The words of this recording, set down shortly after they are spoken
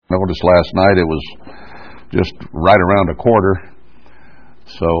Noticed last night it was just right around a quarter.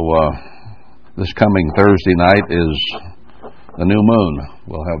 So this coming Thursday night is the new moon.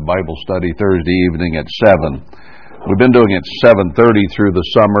 We'll have Bible study Thursday evening at 7. We've been doing it 7:30 through the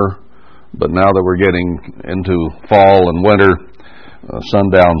summer, but now that we're getting into fall and winter,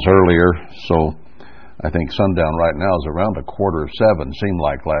 sundown's earlier. So I think sundown right now is around 6:45, seemed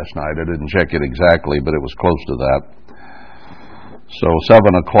like last night. I didn't check it exactly, but it was close to that. So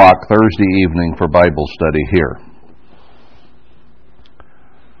 7 o'clock Thursday evening for Bible study here.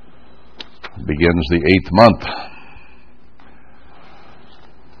 Begins the 8th month.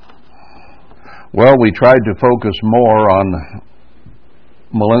 Well, we tried to focus more on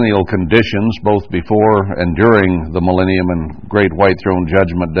millennial conditions, both before and during the millennium and Great White Throne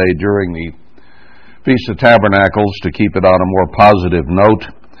Judgment Day during the Feast of Tabernacles, to keep it on a more positive note.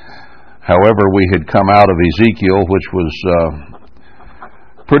 However, we had come out of Ezekiel, which was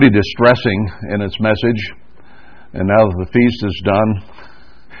pretty distressing in its message, and now that the feast is done,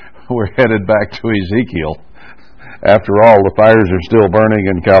 we're headed back to Ezekiel. After all, the fires are still burning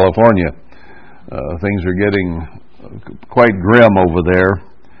in California. Things are getting quite grim over there.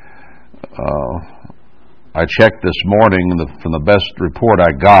 I checked this morning, from the best report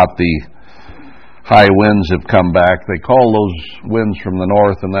I got, the high winds have come back. They call those winds from the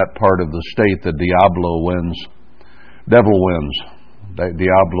north in that part of the state the Diablo winds, devil winds.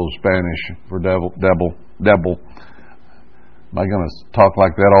 Diablo Spanish for devil. Am I going to talk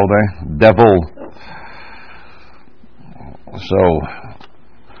like that all day? Devil. So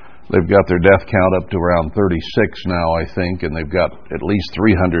they've got their death count up to around 36 now, I think, and they've got at least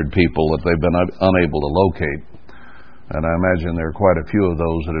 300 people that they've been unable to locate. And I imagine there are quite a few of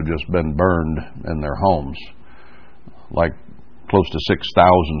those that have just been burned in their homes, like close to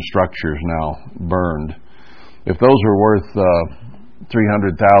 6,000 structures now burned. If those are worth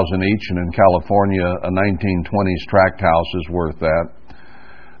 $300,000 each, and in California a 1920s tract house is worth that.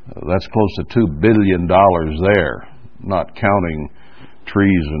 That's close to $2 billion there, not counting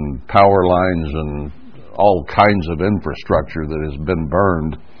trees and power lines and all kinds of infrastructure that has been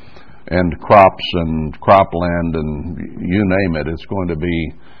burned, and crops and cropland and you name it. It's going to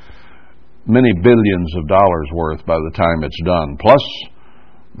be many billions of dollars worth by the time it's done, plus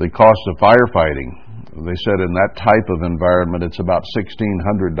the cost of firefighting. They said in that type of environment it's about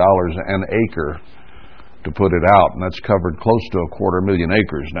 $1,600 an acre to put it out, and that's covered close to 250,000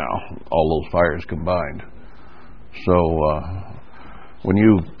 acres now, all those fires combined. So when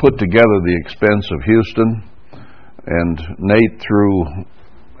you put together the expense of Houston and Nate through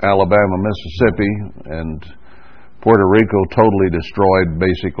Alabama, Mississippi, and Puerto Rico totally destroyed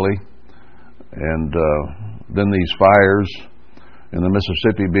basically, and then these fires in the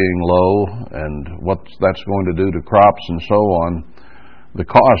Mississippi being low, and what that's going to do to crops and so on, the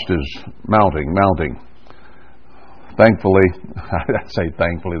cost is mounting. Thankfully, I say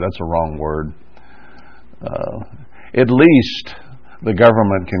thankfully, that's a wrong word. At least the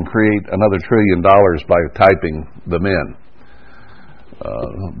government can create another $1 trillion by typing them in.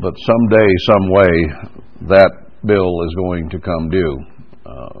 But someday, some way, that bill is going to come due.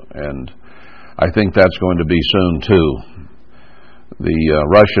 And I think that's going to be soon, too. The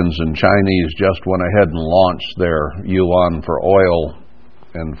Russians and Chinese just went ahead and launched their yuan for oil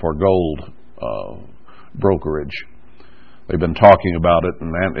and for gold brokerage. They've been talking about it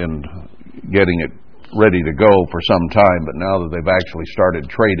and getting it ready to go for some time, but now that they've actually started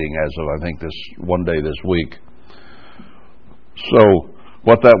trading as of, I think, one day this week. So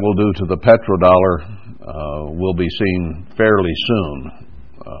what that will do to the petrodollar will be seen fairly soon.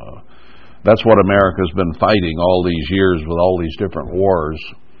 That's what America's been fighting all these years with all these different wars,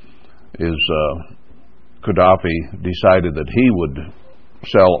 is Gaddafi decided that he would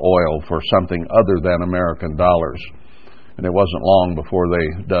sell oil for something other than American dollars. And it wasn't long before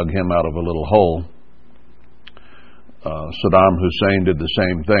they dug him out of a little hole. Saddam Hussein did the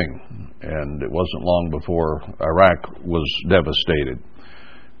same thing, and it wasn't long before Iraq was devastated.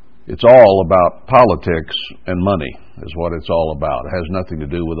 It's all about politics and money is what it's all about. It has nothing to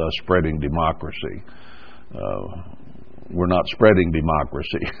do with us spreading democracy. We're not spreading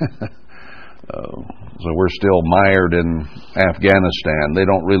democracy. So we're still mired in Afghanistan. They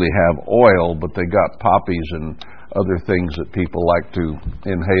don't really have oil, but they got poppies and other things that people like to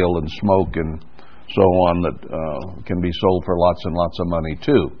inhale and smoke and so on that can be sold for lots and lots of money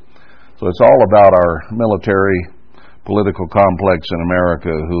too. So it's all about our military political complex in America,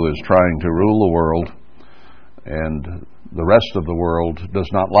 who is trying to rule the world, and the rest of the world does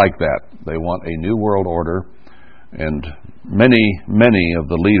not like that. They want a new world order, And many of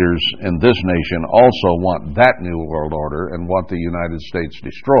the leaders in this nation also want that new world order and want the United States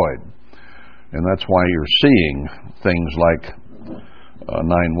destroyed. And that's why you're seeing things like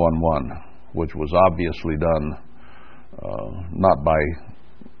 911, which was obviously done not by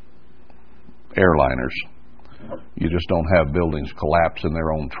airliners. You just don't have buildings collapse in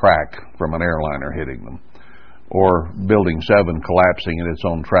their own track from an airliner hitting them. Or Building 7 collapsing in its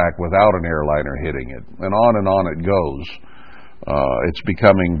own track without an airliner hitting it. And on it goes. It's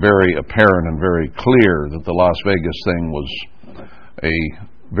becoming very apparent and very clear that the Las Vegas thing was a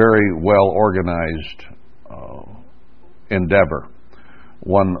very well-organized endeavor.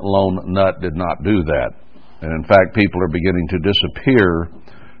 One lone nut did not do that. And in fact, people are beginning to disappear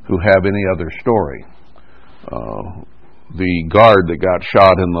who have any other story. The guard that got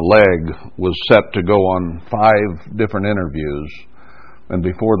shot in the leg was set to go on 5 different interviews, and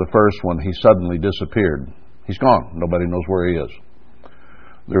before the first one, he suddenly disappeared. He's gone. Nobody knows where he is.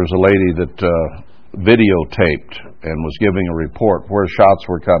 There was a lady that videotaped and was giving a report where shots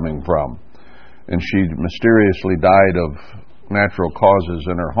were coming from, and she mysteriously died of natural causes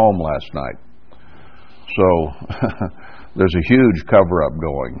in her home last night. So there's a huge cover-up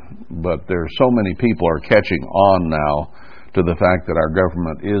going, but there's so many people are catching on now to the fact that our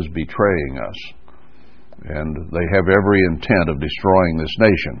government is betraying us, and they have every intent of destroying this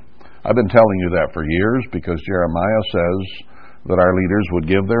nation. I've been telling you that for years because Jeremiah says that our leaders would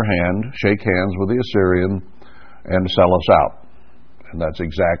give their hand, shake hands with the Assyrian, and sell us out. And that's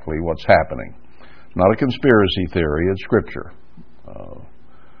exactly what's happening. It's not a conspiracy theory, it's Scripture.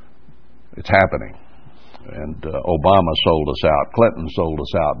 It's happening. And Obama sold us out, Clinton sold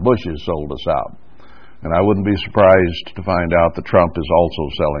us out, Bush has sold us out. And I wouldn't be surprised to find out that Trump is also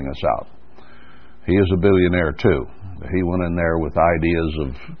selling us out. He is a billionaire too. He went in there with ideas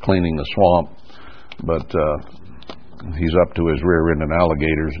of cleaning the swamp, but he's up to his rear end in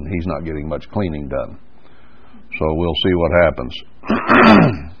alligators, and he's not getting much cleaning done. So we'll see what happens.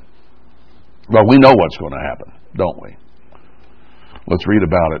 Well, we know what's going to happen, don't we? Let's read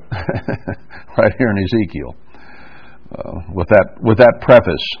about it right here in Ezekiel. With that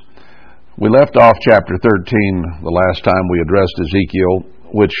preface, we left off chapter 13 the last time we addressed Ezekiel,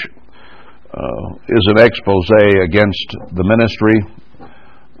 which is an expose against the ministry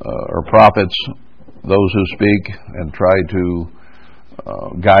or prophets, those who speak and try to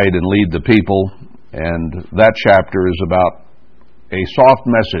guide and lead the people. And that chapter is about a soft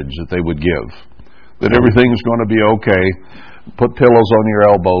message that they would give, that everything's going to be okay. Put pillows on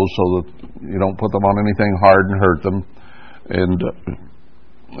your elbows so that you don't put them on anything hard and hurt them, and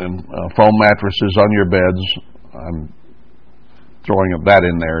foam mattresses on your beds. I'm throwing that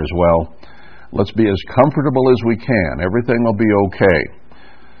in there as well. Let's be as comfortable as we can. Everything will be okay.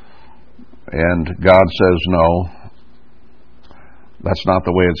 And God says, no, that's not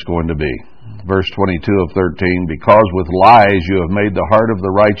the way it's going to be. Verse 22 of 13, because with lies you have made the heart of the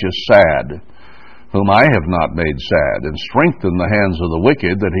righteous sad, whom I have not made sad, and strengthened the hands of the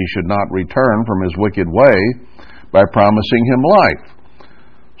wicked, that he should not return from his wicked way, by promising him life.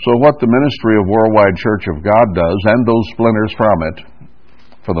 So what the ministry of Worldwide Church of God does, and those splinters from it,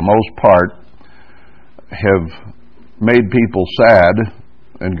 for the most part, have made people sad,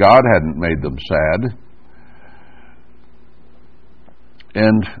 and God hadn't made them sad,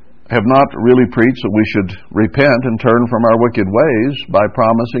 and have not really preached that we should repent and turn from our wicked ways by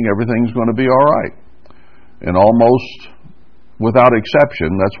promising everything's going to be all right. And almost without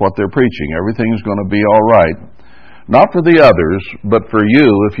exception, that's what they're preaching. Everything's going to be all right. Not for the others, but for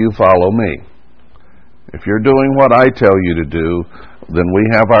you if you follow me. If you're doing what I tell you to do, then we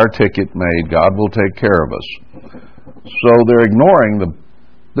have our ticket made. God will take care of us. So they're ignoring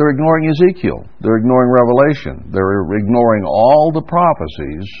Ezekiel. They're ignoring Revelation. They're ignoring all the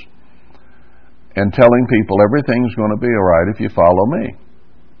prophecies and telling people everything's going to be all right if you follow me.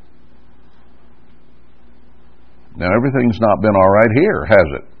 Now, everything's not been all right here, has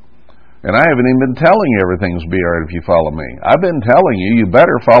it? And I haven't even been telling you everything's be all right if you follow me. I've been telling you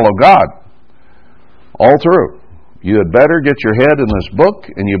better follow God all through. You had better get your head in this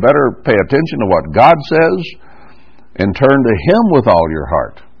book, and you better pay attention to what God says and turn to Him with all your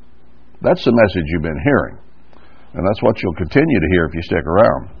heart. That's the message you've been hearing. And that's what you'll continue to hear if you stick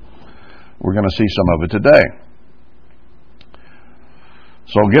around. We're going to see some of it today.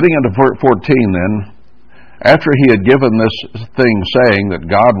 So getting into 14 then, after he had given this thing saying that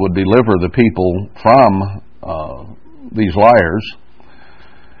God would deliver the people from these liars,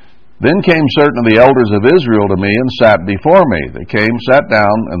 then came certain of the elders of Israel to me and sat before me. They came, sat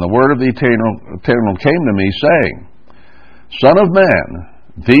down, and the word of the Eternal came to me, saying, Son of man,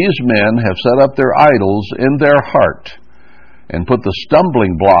 These men have set up their idols in their heart and put the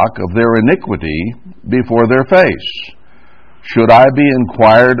stumbling block of their iniquity before their face. Should I be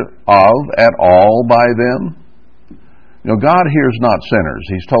inquired of at all by them? You know, God hears not sinners.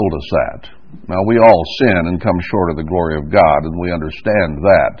 He's told us that. Now, we all sin and come short of the glory of God, and we understand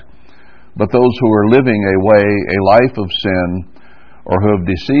that. But those who are living a life of sin, or who have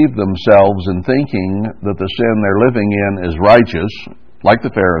deceived themselves in thinking that the sin they're living in is righteous, like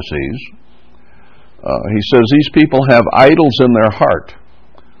the Pharisees, he says these people have idols in their heart.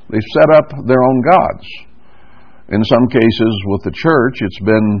 They've set up their own gods. In some cases with the church, it's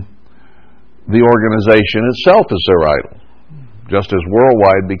been the organization itself as their idol, just as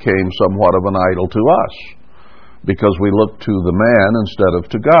worldwide became somewhat of an idol to us, because we look to the man instead of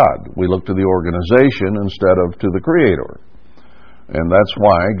to God. We look to the organization instead of to the Creator. And that's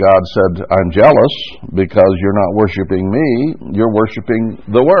why God said, I'm jealous because you're not worshiping me, you're worshiping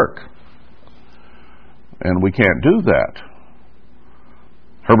the work. And we can't do that.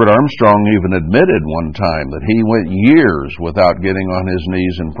 Herbert Armstrong even admitted one time that he went years without getting on his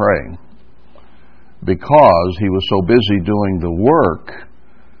knees and praying, because he was so busy doing the work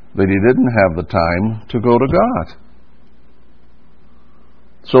that he didn't have the time to go to God.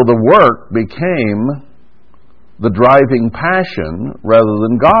 So the work became the driving passion rather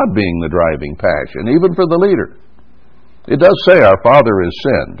than God being the driving passion, even for the leader. It does say our father is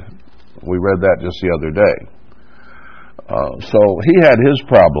sinned. We read that just the other day. So he had his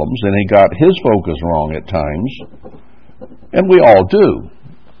problems, and he got his focus wrong at times, and we all do.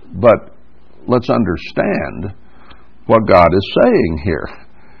 But let's understand what God is saying here.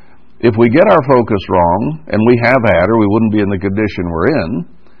 If we get our focus wrong, and we have had, or we wouldn't be in the condition we're in,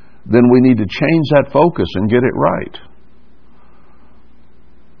 then we need to change that focus and get it right.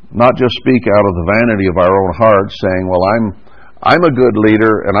 Not just speak out of the vanity of our own hearts, saying, well, I'm a good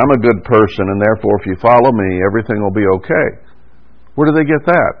leader, and I'm a good person, and therefore if you follow me, everything will be okay. Where do they get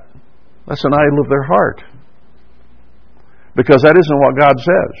that? That's an idol of their heart. Because that isn't what God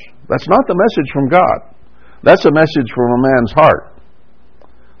says. That's not the message from God. That's a message from a man's heart.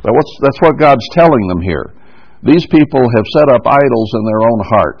 That's what God's telling them here. These people have set up idols in their own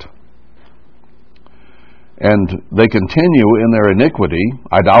heart. And they continue in their iniquity.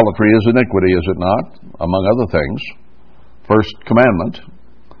 Idolatry is iniquity, is it not? Among other things. First commandment.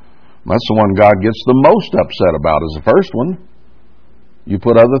 That's the one God gets the most upset about, is the first one. You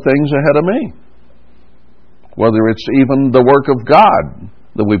put other things ahead of me. Whether it's even the work of God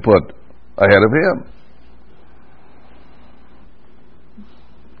that we put ahead of Him.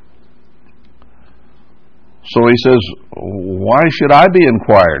 So he says, why should I be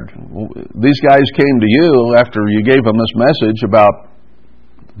inquired? These guys came to you after you gave them this message about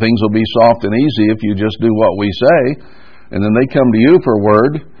things will be soft and easy if you just do what we say. And then they come to you for a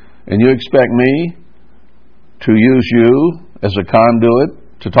word, and you expect me to use you as a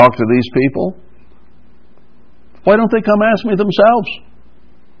conduit to talk to these people? Why don't they come ask me themselves?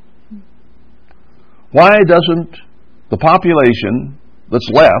 Why doesn't the population that's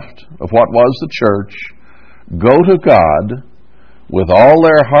left of what was the church go to God with all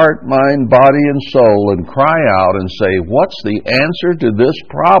their heart, mind, body, and soul and cry out and say, what's the answer to this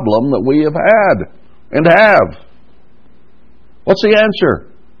problem that we have had and have? What's the answer?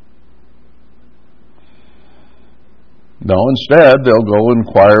 No, instead they'll go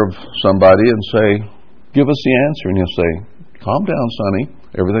inquire of somebody and say, give us the answer. And you'll say, calm down, sonny.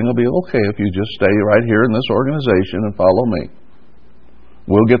 Everything will be okay if you just stay right here in this organization and follow me.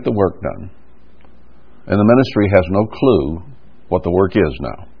 We'll get the work done. And the ministry has no clue what the work is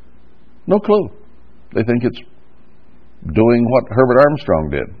now. No clue. They think it's doing what Herbert Armstrong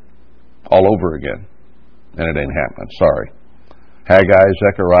did all over again. And it ain't happening. Sorry. Haggai,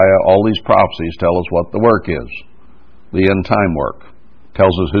 Zechariah, all these prophecies tell us what the work is. The end time work.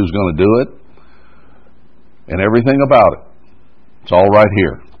 Tells us who's going to do it and everything about it. It's all right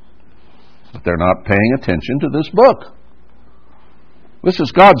here. But they're not paying attention to this book. This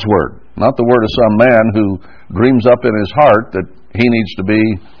is God's word, not the word of some man who dreams up in his heart that he needs to be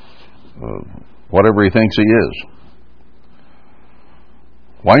whatever he thinks he is.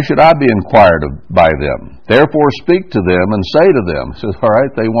 Why should I be inquired of by them? Therefore speak to them and say to them. He says, all right,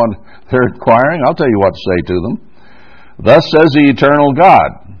 they're inquiring. I'll tell you what to say to them. Thus says the eternal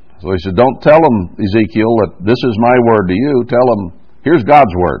God. So he said, don't tell them, Ezekiel, that this is my word to you. Tell them, here's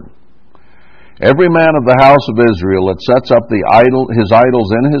God's word. Every man of the house of Israel that sets up his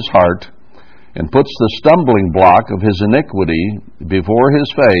idols in his heart and puts the stumbling block of his iniquity before his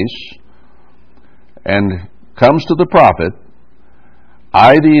face and comes to the prophet,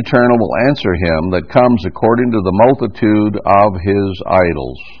 I, the Eternal, will answer him that comes according to the multitude of his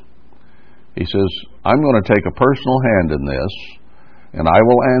idols. He says, I'm going to take a personal hand in this, and I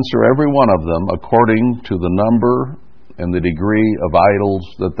will answer every one of them according to the number and the degree of idols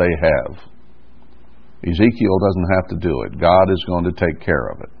that they have. Ezekiel doesn't have to do it. God is going to take care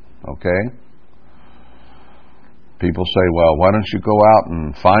of it. Okay? People say, well, why don't you go out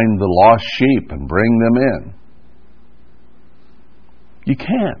and find the lost sheep and bring them in? You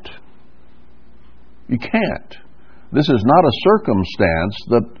can't. You can't. This is not a circumstance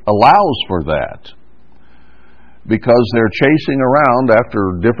that allows for that, because they're chasing around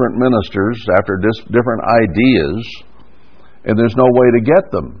after different ministers, after different ideas, and there's no way to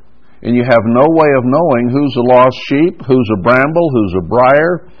get them. And you have no way of knowing who's a lost sheep, who's a bramble, who's a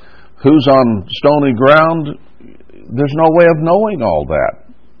briar, who's on stony ground. There's no way of knowing all that.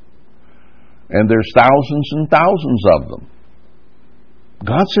 And there's thousands and thousands of them.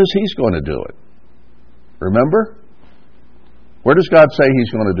 God says He's going to do it. Remember? Where does God say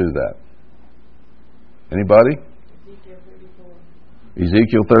He's going to do that? Anybody? Ezekiel 34.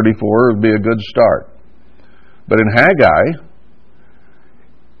 Ezekiel 34 would be a good start. But in Haggai,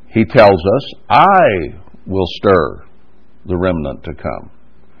 He tells us, I will stir the remnant to come.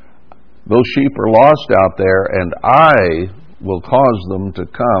 Those sheep are lost out there, and I will cause them to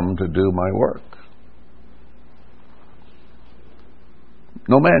come to do my work.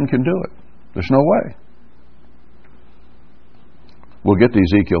 No man can do it. There's no way. We'll get to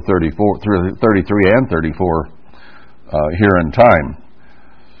Ezekiel 33 and 34 here in time.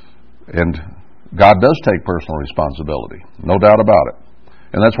 And God does take personal responsibility, no doubt about it.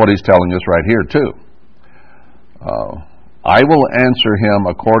 And that's what He's telling us right here, too. I will answer him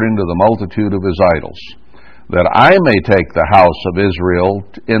according to the multitude of his idols, that I may take the house of Israel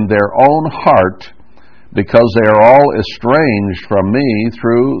in their own heart, because they are all estranged from me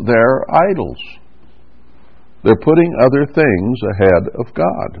through their idols. They're putting other things ahead of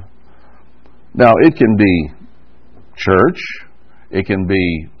God. Now, it can be church, it can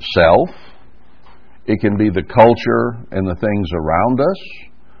be self, it can be the culture and the things around us,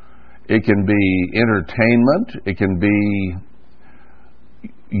 it can be entertainment, it can be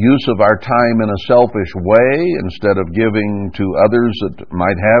use of our time in a selfish way instead of giving to others that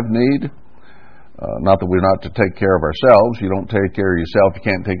might have need. Not that we're not to take care of ourselves. You don't take care of yourself, you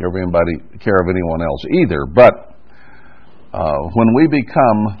can't take care of anyone else either. But when we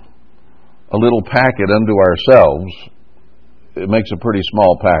become a little packet unto ourselves, it makes a pretty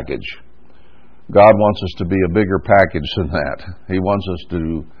small package. God wants us to be a bigger package than that. He wants us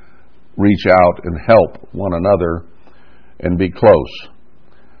to reach out and help one another and be close.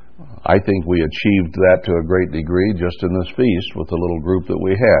 I think we achieved that to a great degree just in this feast with the little group that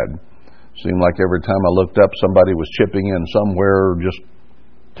we had. Seemed like every time I looked up, somebody was chipping in somewhere, just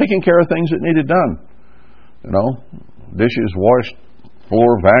taking care of things that needed done. You know, dishes washed,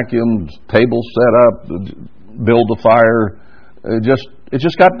 floor vacuumed, table set up, build a fire. It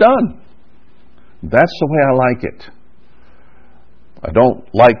just got done. That's the way I like it. I don't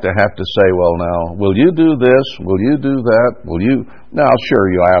like to have to say, well, now, will you do this? Will you do that? Will you? Now,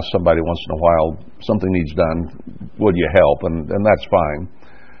 sure, you ask somebody once in a while, something needs done, would you help? And that's fine.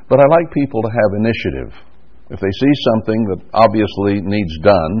 But I like people to have initiative. If they see something that obviously needs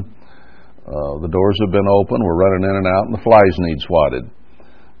done, the doors have been open, we're running in and out, and the flies need swatted.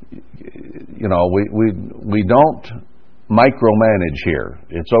 You know, we don't micromanage here.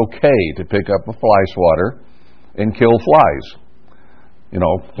 It's okay to pick up a fly swatter and kill flies. You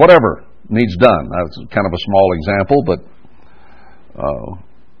know, whatever needs done. That's kind of a small example, but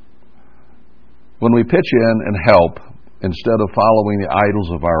when we pitch in and help, instead of following the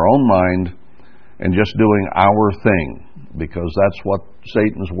idols of our own mind and just doing our thing, because that's what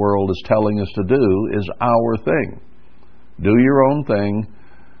Satan's world is telling us to do, is our thing. Do your own thing.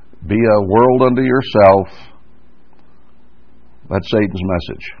 Be a world unto yourself. That's Satan's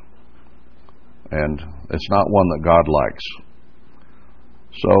message. And it's not one that God likes.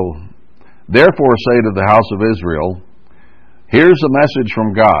 So, therefore say to the house of Israel, here's the message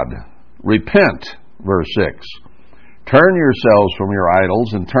from God. Repent, verse 6. Turn yourselves from your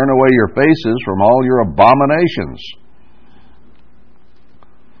idols and turn away your faces from all your abominations.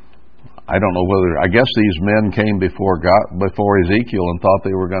 I don't know I guess these men came before Ezekiel and thought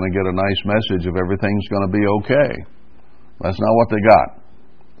they were going to get a nice message of everything's going to be okay. That's not what they got.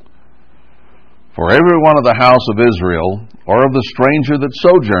 For every one of the house of Israel, or of the stranger that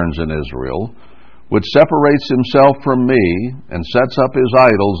sojourns in Israel, which separates himself from me, and sets up his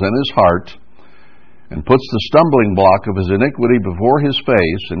idols in his heart, and puts the stumbling block of his iniquity before his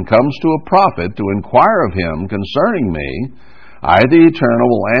face, and comes to a prophet to inquire of him concerning me, I, the Eternal,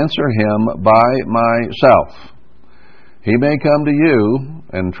 will answer him by myself. He may come to you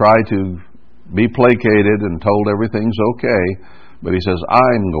and try to be placated and told everything's okay, but he says,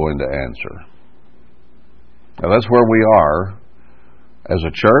 I'm going to answer. Now that's where we are as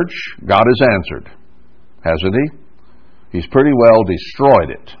a church. God has answered, hasn't he? He's pretty well destroyed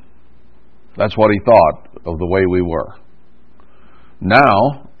it. That's what he thought of the way we were.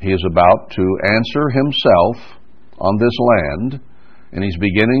 Now he is about to answer himself on this land, and he's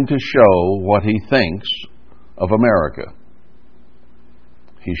beginning to show what he thinks of America.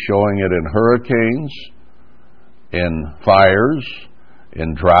 He's showing it in hurricanes, in fires,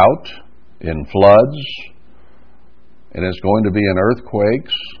 in drought, in floods, and it's going to be in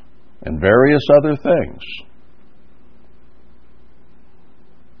earthquakes and various other things.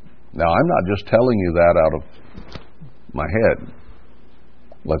 Now, I'm not just telling you that out of my head.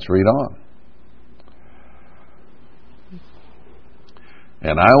 Let's read on.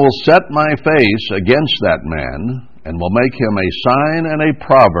 And I will set my face against that man, and will make him a sign and a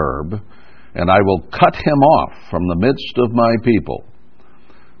proverb, and I will cut him off from the midst of my people.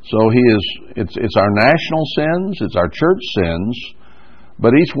 So it's our national sins, it's our church sins,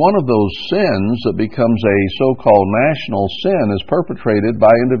 but each one of those sins that becomes a so-called national sin is perpetrated by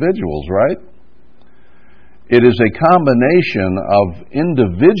individuals, right? It is a combination of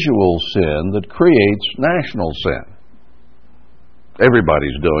individual sin that creates national sin.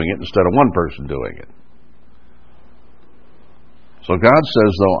 Everybody's doing it instead of one person doing it. So God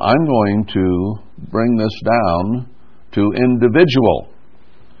says, though, I'm going to bring this down to individual.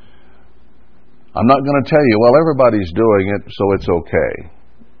 I'm not going to tell you, well, everybody's doing it, so it's okay.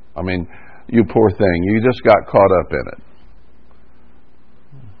 I mean, you poor thing, you just got caught up in it.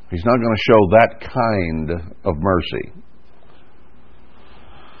 He's not going to show that kind of mercy.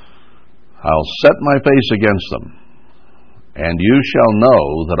 I'll set my face against them, and you shall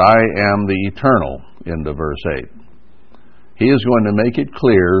know that I am the Eternal, into verse 8. He is going to make it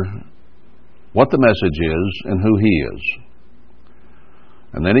clear what the message is and who he is.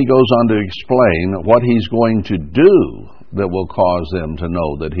 And then he goes on to explain what he's going to do that will cause them to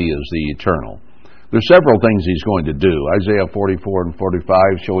know that he is the Eternal. There's several things he's going to do. Isaiah 44 and 45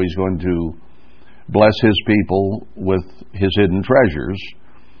 show he's going to bless his people with his hidden treasures,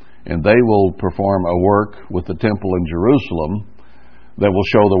 and they will perform a work with the temple in Jerusalem that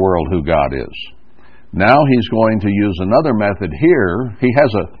will show the world who God is. Now he's going to use another method here. He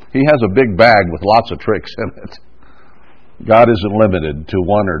has a big bag with lots of tricks in it. God isn't limited to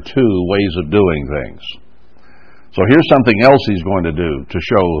one or two ways of doing things. So here's something else he's going to do to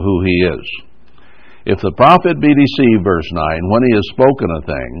show who he is. If the prophet be deceived, verse 9, when he has spoken a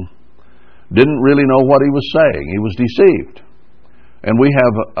thing, didn't really know what he was saying, he was deceived. And we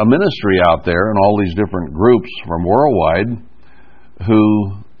have a ministry out there and all these different groups from worldwide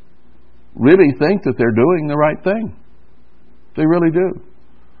who really think that they're doing the right thing. They really do.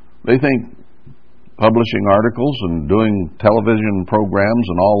 They think publishing articles and doing television programs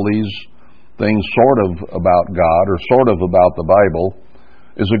and all these things sort of about God or sort of about the Bible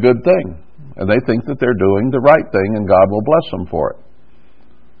is a good thing. And they think that they're doing the right thing and God will bless them for it.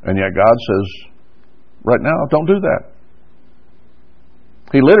 And yet God says, right now, don't do that.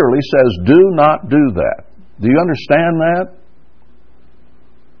 He literally says, do not do that. Do you understand that?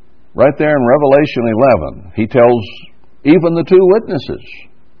 Right there in Revelation 11, he tells even the two witnesses,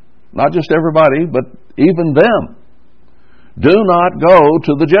 not just everybody, but even them, do not go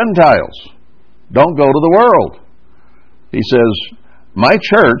to the Gentiles. Don't go to the world. He says, my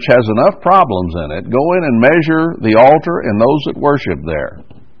church has enough problems in it. Go in and measure the altar and those that worship there.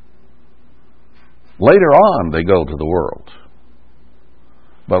 Later on, they go to the world.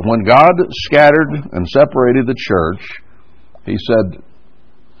 But when God scattered and separated the church, he said,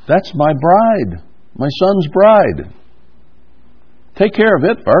 that's my bride, my son's bride. Take care of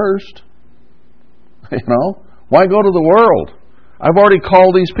it first. Why go to the world? I've already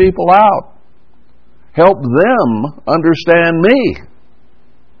called these people out. Help them understand me.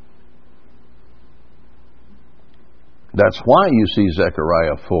 That's why you see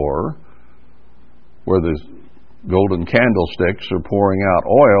Zechariah 4, where the golden candlesticks are pouring out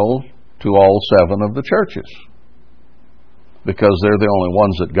oil to all 7 of the churches. Because they're the only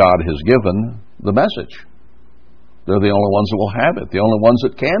ones that God has given the message. They're the only ones that will have it, the only ones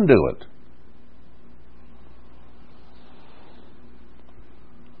that can do it.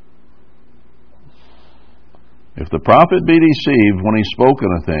 If the prophet be deceived when he's spoken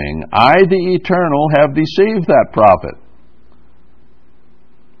a thing, I, the Eternal, have deceived that prophet.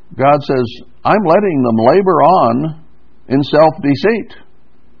 God says, I'm letting them labor on in self-deceit.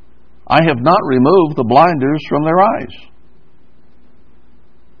 I have not removed the blinders from their eyes.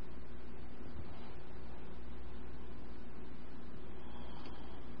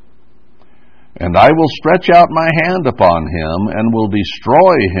 And I will stretch out my hand upon him and will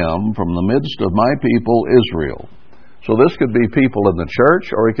destroy him from the midst of my people Israel. So this could be people in the church,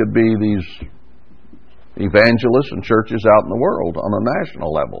 or it could be these evangelists and churches out in the world on a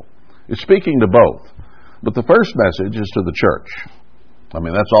national level. It's speaking to both. But the first message is to the church. I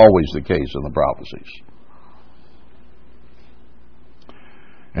mean, that's always the case in the prophecies.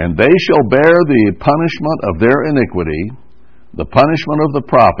 And they shall bear the punishment of their iniquity. The punishment of the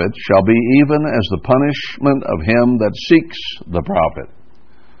prophet shall be even as the punishment of him that seeks the prophet.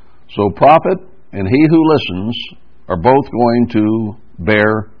 So prophet and he who listens are both going to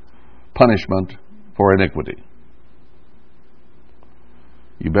bear punishment for iniquity.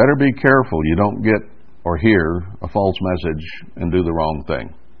 You better be careful you don't get or hear a false message and do the wrong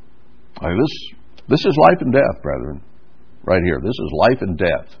thing. I mean, this is life and death, brethren. Right here. This is life and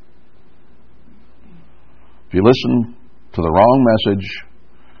death. If you listen to the wrong message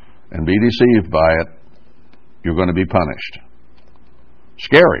and be deceived by it, you're going to be punished.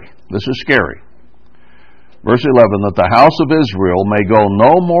 Scary. This is scary. Verse 11, that the house of Israel may go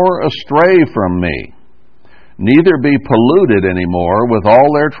no more astray from me, neither be polluted any more with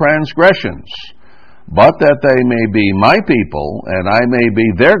all their transgressions, but that they may be my people, and I may be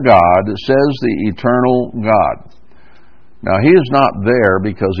their God, says the eternal God. Now, he is not there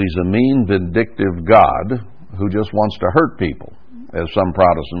because he's a mean, vindictive God who just wants to hurt people, as some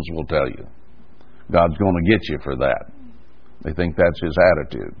Protestants will tell you. God's going to get you for that. They think that's his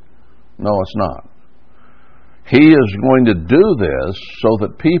attitude. No, it's not. He is going to do this so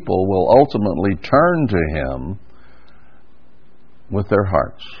that people will ultimately turn to him with their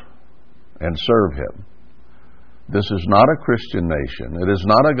hearts and serve him. This is not a Christian nation. It is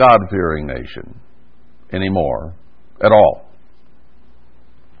not a God-fearing nation anymore at all.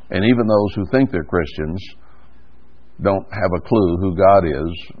 And even those who think they're Christians don't have a clue who God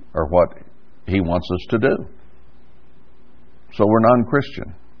is or what he wants us to do. So we're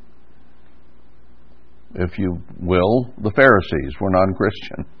non-Christian. If you will, the Pharisees were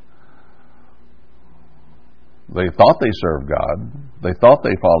non-Christian. They thought they served God. They thought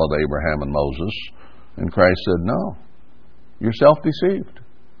they followed Abraham and Moses. And Christ said, no, you're self-deceived.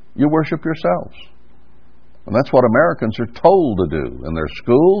 You worship yourselves. And that's what Americans are told to do in their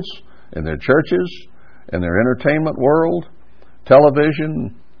schools, in their churches, in their entertainment world,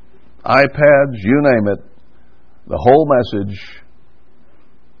 television, iPads, you name it. The whole message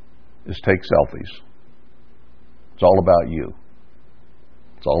is take selfies. It's all about you.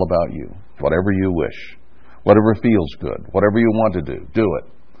 It's all about you. Whatever you wish. Whatever feels good. Whatever you want to do. Do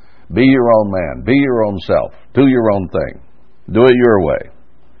it. Be your own man. Be your own self. Do your own thing. Do it your way.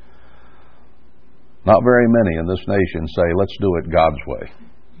 Not very many in this nation say, let's do it God's way.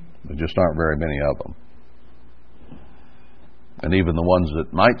 There just aren't very many of them. And even the ones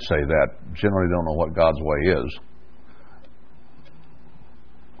that might say that generally don't know what God's way is.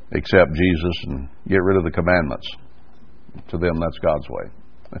 Accept Jesus and get rid of the commandments. To them, that's God's way.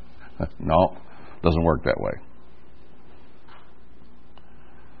 No, doesn't work that way.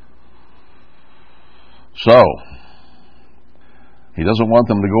 So, he doesn't want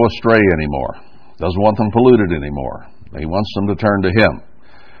them to go astray anymore. Doesn't want them polluted anymore. He wants them to turn to him.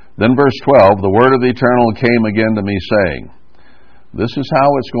 Then verse 12, the word of the Eternal came again to me, saying, this is how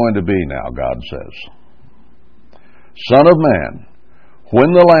it's going to be now, God says. Son of man,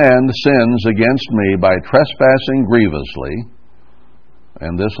 when the land sins against me by trespassing grievously,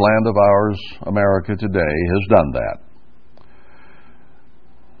 and this land of ours, America today, has done that.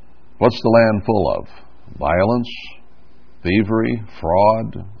 What's the land full of? Violence, thievery,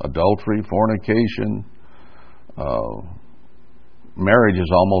 fraud, adultery, fornication. Marriage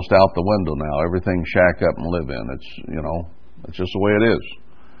is almost out the window now. Everything shack up and live in. It's just the way it is.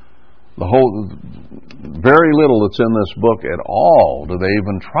 Very little that's in this book at all do they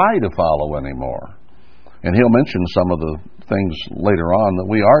even try to follow anymore. And he'll mention some of the things later on that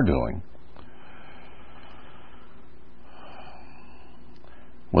we are doing.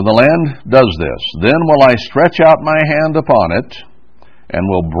 When the land does this, then will I stretch out my hand upon it, and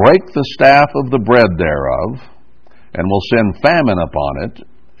will break the staff of the bread thereof, and will send famine upon it,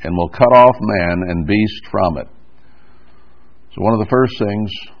 and will cut off man and beast from it. So one of the first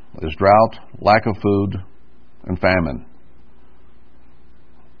things is drought, lack of food, and famine.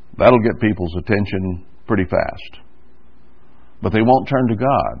 That'll get people's attention pretty fast. But they won't turn to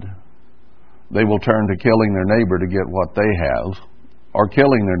God. They will turn to killing their neighbor to get what they have, or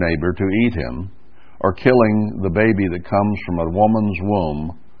killing their neighbor to eat him, or killing the baby that comes from a woman's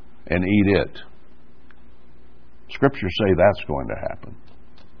womb and eat it. Scriptures say that's going to happen.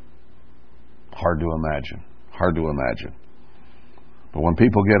 Hard to imagine. Hard to imagine. But when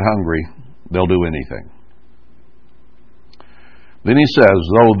people get hungry, They'll do anything. Then he says,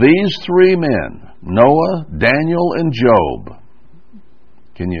 though these three men, Noah, Daniel, and Job,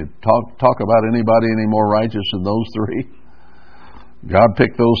 can you talk about anybody any more righteous than those three? God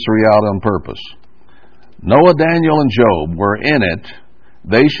picked those three out on purpose. Noah, Daniel, and Job were in it.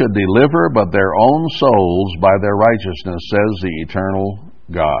 They should deliver but their own souls by their righteousness, says the eternal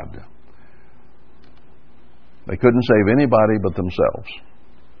God. They couldn't save anybody but themselves.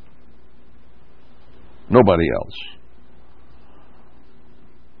 Nobody else.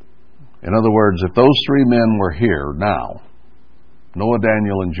 In other words, if those three men were here now, Noah,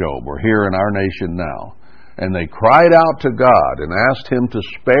 Daniel, and Job were here in our nation now, and they cried out to God and asked Him to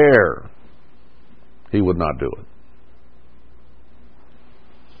spare, He would not do it.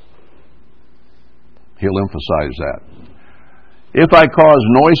 He'll emphasize that. If I cause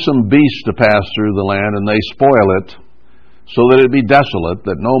noisome beasts to pass through the land, and they spoil it, so that it be desolate,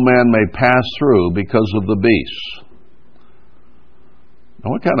 that no man may pass through because of the beasts.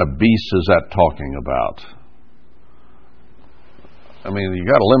 Now, what kind of beasts is that talking about? I mean, you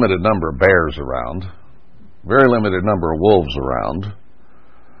got a limited number of bears around, very limited number of wolves around.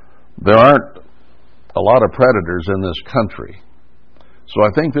 There aren't a lot of predators in this country. So I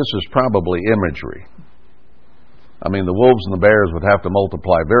think this is probably imagery. I mean, the wolves and the bears would have to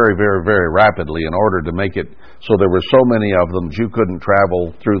multiply very, very, very rapidly in order to make it so there were so many of them that you couldn't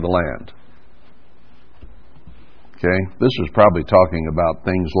travel through the land. Okay? This is probably talking about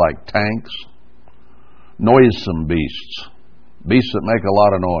things like tanks, noisome beasts, beasts that make a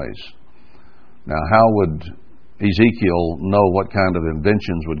lot of noise. Now, how would Ezekiel know what kind of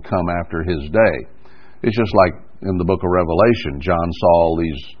inventions would come after his day? It's just like in the book of Revelation, John saw all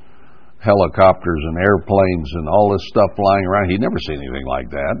these helicopters and airplanes and all this stuff flying around. He'd never seen anything like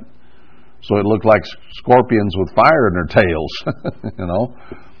that. So it looked like scorpions with fire in their tails, you know.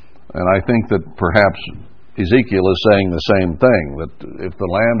 And I think that perhaps Ezekiel is saying the same thing, that if the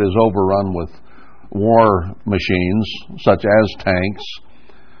land is overrun with war machines, such as tanks,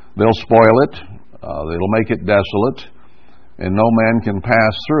 they'll spoil it, they'll make it desolate, and no man can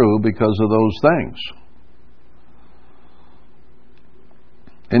pass through because of those things.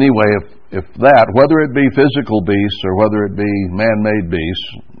 Anyway, if that, whether it be physical beasts or whether it be man-made beasts,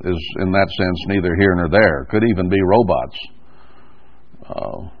 is in that sense neither here nor there. Could even be robots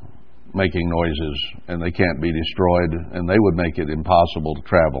making noises, and they can't be destroyed, and they would make it impossible to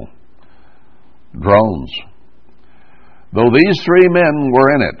travel. Drones. Though these three men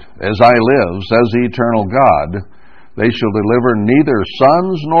were in it, as I live, says the eternal God, they shall deliver neither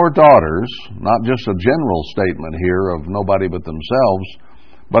sons nor daughters, not just a general statement here of nobody but themselves,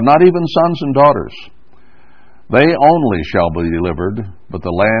 but not even sons and daughters. They only shall be delivered, but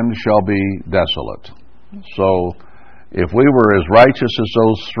the land shall be desolate. So, if we were as righteous as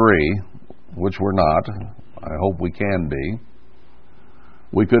those three, which we're not, I hope we can be,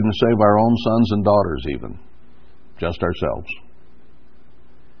 we couldn't save our own sons and daughters even, just ourselves.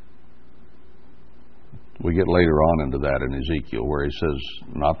 We get later on into that in Ezekiel, where he says,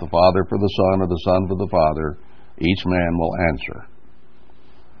 not the father for the son, or the son for the father, each man will answer.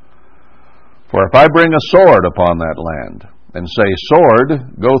 For if I bring a sword upon that land, and say,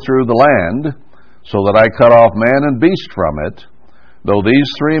 sword, go through the land, so that I cut off man and beast from it, though these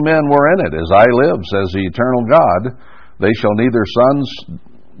three men were in it, as I live, says the eternal God, they shall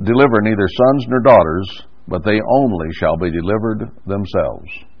deliver neither sons nor daughters, but they only shall be delivered themselves.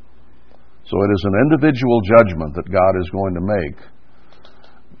 So it is an individual judgment that God is going to make.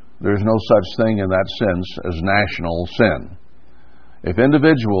 There's no such thing in that sense as national sin. If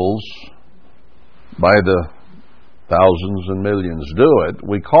individuals, by the thousands and millions, do it,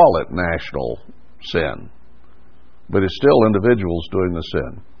 we call it national sin. But it's still individuals doing the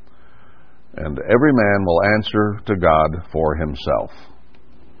sin. And every man will answer to God for himself.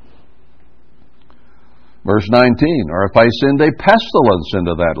 Verse 19, or if I send a pestilence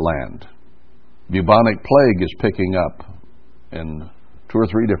into that land. Bubonic plague is picking up in 2 or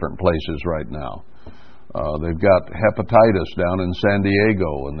 3 different places right now. They've got hepatitis down in San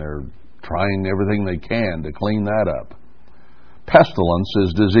Diego, and they're trying everything they can to clean that up. Pestilence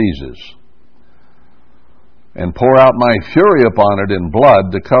is diseases. And pour out my fury upon it in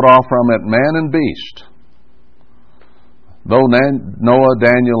blood, to cut off from it man and beast. Though Noah,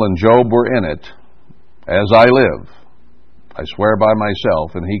 Daniel, and Job were in it, as I live, I swear by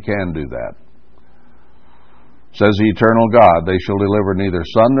myself, and he can do that. Says the eternal God, they shall deliver neither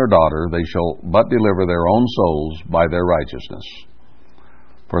son nor daughter, they shall but deliver their own souls by their righteousness.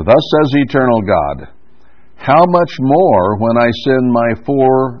 For thus says the eternal God, how much more when I send my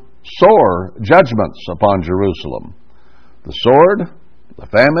 4 sore judgments upon Jerusalem, the sword, the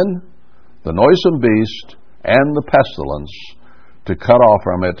famine, the noisome beast, and the pestilence, to cut off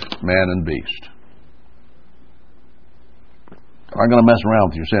from it man and beast. I'm not going to mess around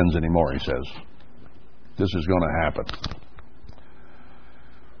with your sins anymore, he says. This is going to happen.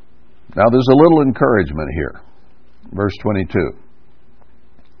 Now, there's a little encouragement here. Verse 22.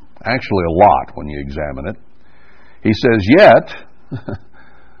 Actually, a lot when you examine it. He says, yet,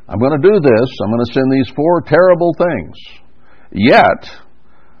 I'm going to do this. I'm going to send these 4 terrible things. Yet,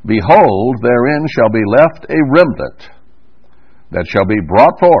 behold, therein shall be left a remnant that shall be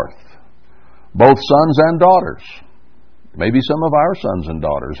brought forth, both sons and daughters. Maybe some of our sons and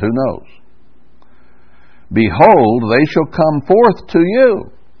daughters, who knows? Behold, they shall come forth to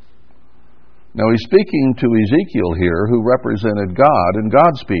you. Now he's speaking to Ezekiel here, who represented God and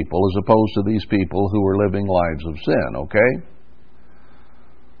God's people, as opposed to these people who were living lives of sin, okay?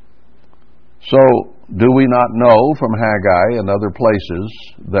 So, do we not know from Haggai and other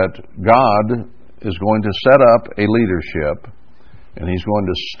places that God is going to set up a leadership, and He's going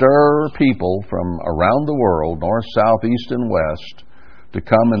to stir people from around the world, north, south, east, and west, to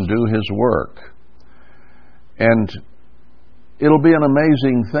come and do His work? And it'll be an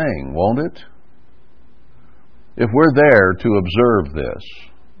amazing thing, won't it? If we're there to observe this,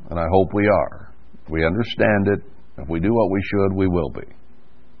 and I hope we are, if we understand it, if we do what we should, we will be.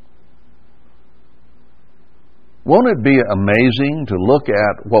 Won't it be amazing to look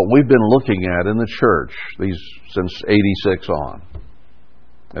at what we've been looking at in the church since 86 on?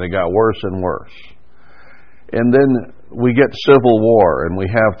 And it got worse and worse. And then we get civil war, and we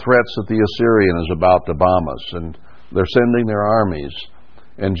have threats that the Assyrian is about to bomb us, and they're sending their armies.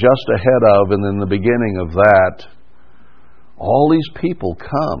 And just ahead of, and in the beginning of that, all these people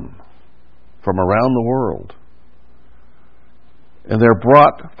come from around the world. And they're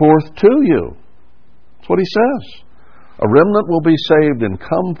brought forth to you. That's what he says. A remnant will be saved and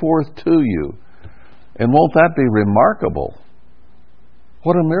come forth to you. And won't that be remarkable?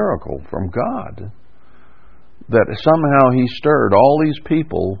 What a miracle from God, that somehow He stirred all these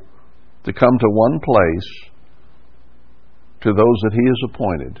people to come to one place, to those that He has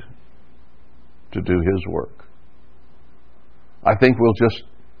appointed to do His work. I think we'll just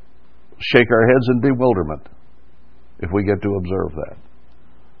shake our heads in bewilderment if we get to observe that.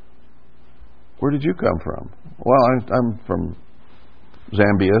 Where did you come from? Well, I'm from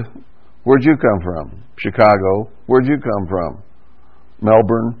Zambia. Where'd you come from? Chicago. Where'd you come from?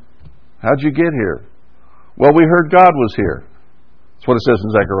 Melbourne. How'd you get here? Well, we heard God was here. That's what it says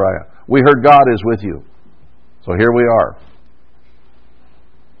in Zechariah. We heard God is with you. So here we are.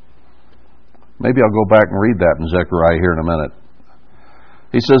 Maybe I'll go back and read that in Zechariah here in a minute.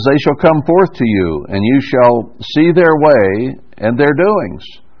 He says, they shall come forth to you, and you shall see their way and their doings.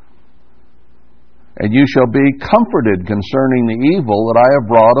 And you shall be comforted concerning the evil that I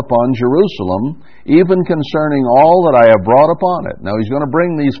have brought upon Jerusalem, even concerning all that I have brought upon it. Now he's going to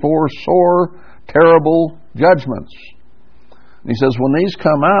bring these 4 sore, terrible judgments. And he says, when these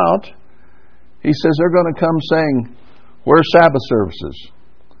come out, he says they're going to come saying, where's Sabbath services?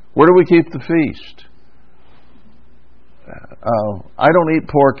 Where do we keep the feast? I don't eat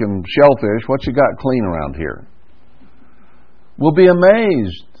pork and shellfish. What you got clean around here? We'll be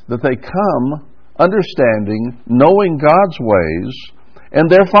amazed that they come understanding, knowing God's ways, and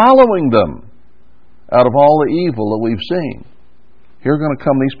they're following them out of all the evil that we've seen. Here are going to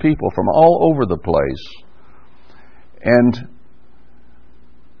come these people from all over the place, and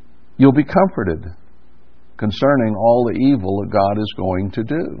you'll be comforted concerning all the evil that God is going to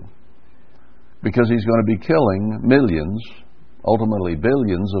do. Because He's going to be killing millions, ultimately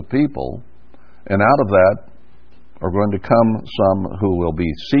billions of people, and out of that are going to come some who will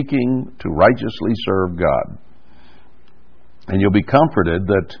be seeking to righteously serve God. And you'll be comforted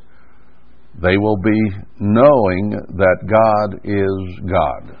that they will be knowing that God is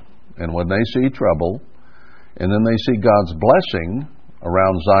God. And when they see trouble, and then they see God's blessing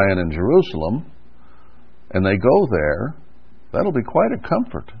around Zion and Jerusalem, and they go there, that'll be quite a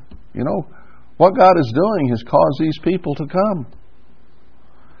comfort. You know, what God is doing has caused these people to come.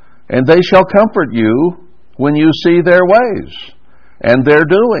 And they shall comfort you when you see their ways and their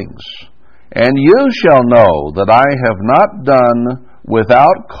doings. And you shall know that I have not done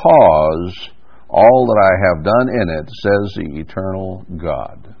without cause all that I have done in it, says the eternal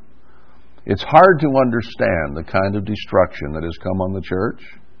God. It's hard to understand the kind of destruction that has come on the church.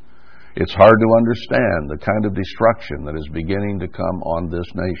 It's hard to understand the kind of destruction that is beginning to come on this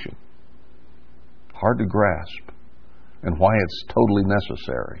nation. Hard to grasp, and why it's totally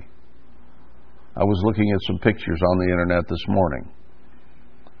necessary. I was looking at some pictures on the internet this morning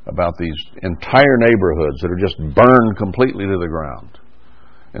about these entire neighborhoods that are just burned completely to the ground.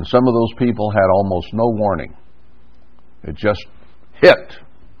 And some of those people had almost no warning. It just hit.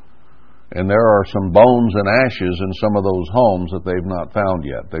 And there are some bones and ashes in some of those homes that they've not found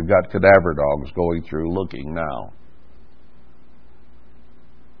yet. They've got cadaver dogs going through looking now.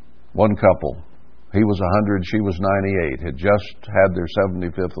 One couple, he was 100, she was 98, had just had their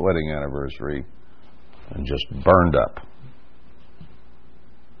 75th wedding anniversary and just burned up.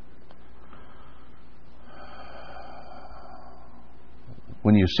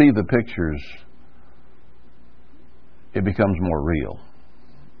 When you see the pictures, it becomes more real.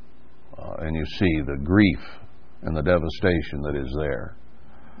 And you see the grief and the devastation that is there.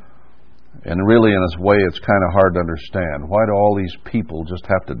 And really, in a way, it's kind of hard to understand. Why do all these people just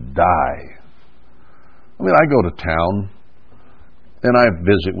have to die? I mean, I go to town, and I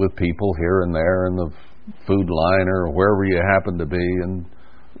visit with people here and there in the food line or wherever you happen to be, and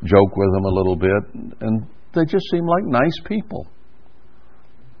joke with them a little bit, and they just seem like nice people.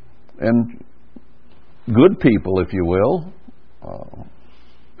 And good people, if you will.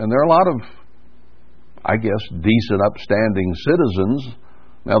 And there are a lot of, I guess, decent, upstanding citizens.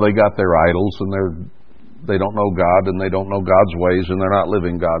 Now they got their idols, and they don't know God, and they don't know God's ways, and they're not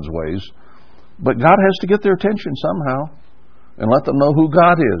living God's ways. But God has to get their attention somehow and let them know who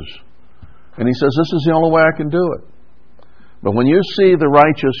God is. And He says, this is the only way I can do it. But when you see the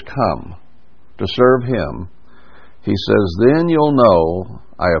righteous come to serve Him, He says, then you'll know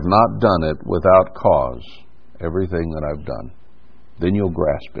I have not done it without cause, everything that I've done. Then you'll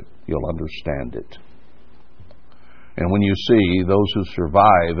grasp it. You'll understand it. And when you see those who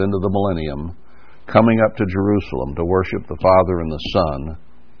survive into the millennium coming up to Jerusalem to worship the Father and the Son,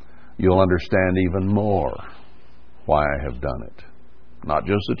 you'll understand even more why I have done it. Not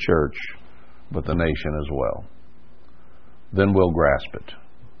just the church, but the nation as well. Then we'll grasp it.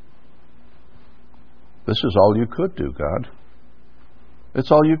 This is all you could do, God.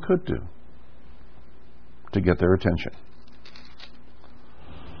 It's all you could do to get their attention.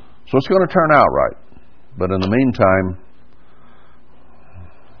 So it's going to turn out right. But in the meantime,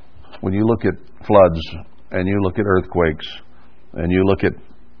 when you look at floods and you look at earthquakes and you look at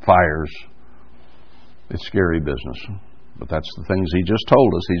fires, it's scary business. But that's the things He just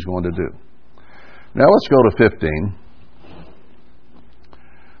told us He's going to do. Now let's go to 15.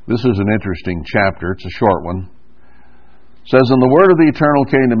 This is an interesting chapter. It's a short one. It says, and the word of the Eternal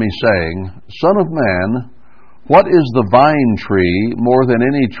came to me, saying, Son of man, what is the vine tree more than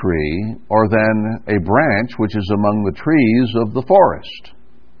any tree, or than a branch which is among the trees of the forest?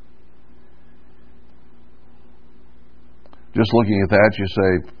 Just looking at that, you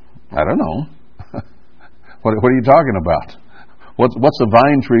say, I don't know. What are you talking about? What's a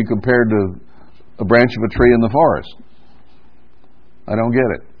vine tree compared to a branch of a tree in the forest? I don't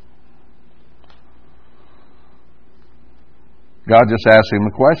get it. God just asked him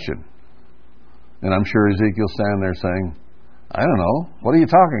a question. And I'm sure Ezekiel's standing there saying, I don't know. What are you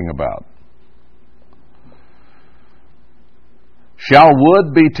talking about? Shall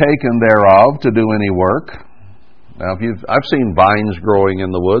wood be taken thereof to do any work? Now, I've seen vines growing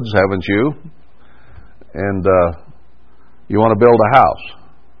in the woods, haven't you? And you want to build a house.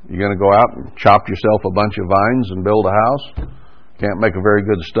 You're going to go out and chop yourself a bunch of vines and build a house? Can't make a very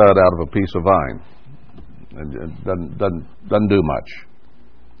good stud out of a piece of vine. It doesn't do much.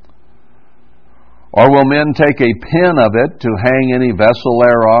 Or will men take a pin of it to hang any vessel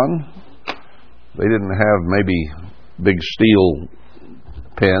thereon? They didn't have maybe big steel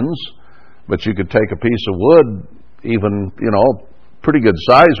pins, but you could take a piece of wood, even, pretty good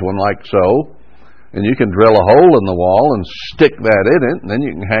size one like so, and you can drill a hole in the wall and stick that in it, and then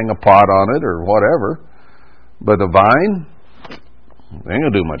you can hang a pot on it or whatever. But a vine, ain't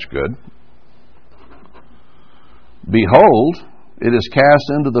going to do much good. Behold, it is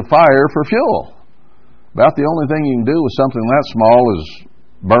cast into the fire for fuel. About the only thing you can do with something that small is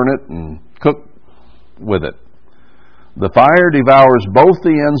burn it and cook with it. The fire devours both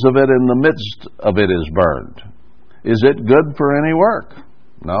the ends of it, and the midst of it is burned. Is it good for any work?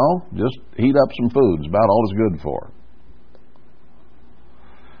 No, just heat up some food. It's about all it's good for.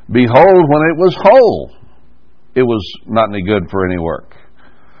 Behold, when it was whole, it was not any good for any work.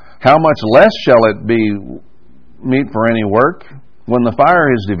 How much less shall it be meet for any work? When the fire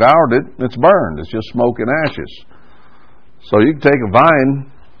has devoured it, it's burned. It's just smoke and ashes. So you can take a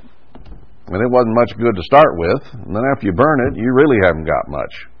vine, and it wasn't much good to start with, and then after you burn it, you really haven't got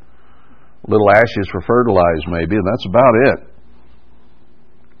much. Little ashes for fertilize maybe, and that's about it.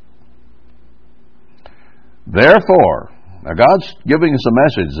 Therefore, now God's giving us a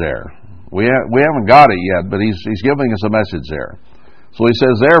message there. We haven't got it yet, but He's giving us a message there. So He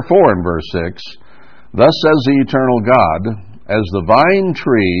says, therefore, in verse 6, Thus says the eternal God, as the vine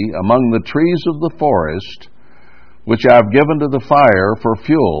tree among the trees of the forest, which I have given to the fire for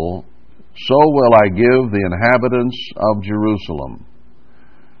fuel, so will I give the inhabitants of Jerusalem.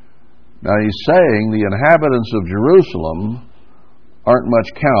 Now he's saying the inhabitants of Jerusalem aren't much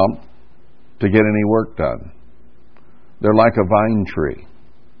count to get any work done. They're like a vine tree.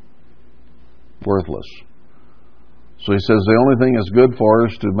 Worthless. So he says the only thing that's good for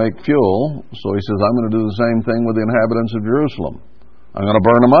us is to make fuel. So he says, I'm going to do the same thing with the inhabitants of Jerusalem. I'm going to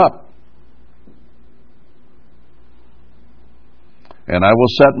burn them up. And I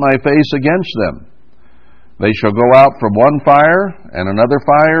will set my face against them. They shall go out from one fire, and another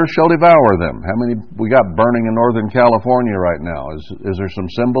fire shall devour them. How many we got burning in Northern California right now? Is there some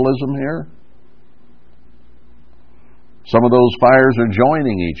symbolism here? Some of those fires are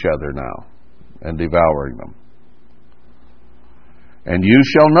joining each other now and devouring them. And you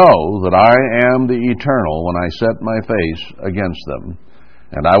shall know that I am the Eternal when I set my face against them.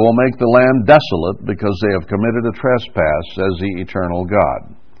 And I will make the land desolate because they have committed a trespass, says the eternal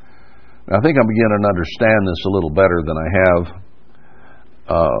God. Now, I think I'm beginning to understand this a little better than I have.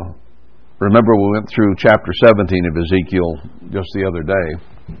 Remember we went through chapter 17 of Ezekiel just the other day,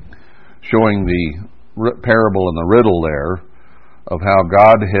 showing the parable and the riddle there of how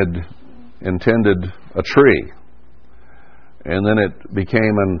God had intended a tree. And then it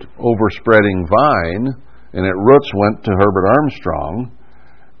became an overspreading vine, and its roots went to Herbert Armstrong,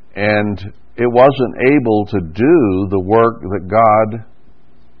 and it wasn't able to do the work that God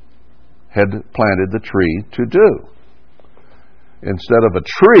had planted the tree to do. Instead of a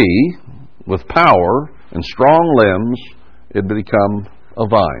tree with power and strong limbs, it had become a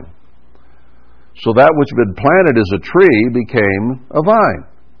vine. So that which had been planted as a tree became a vine.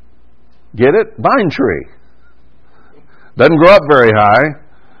 Get it? Vine tree. Doesn't grow up very high,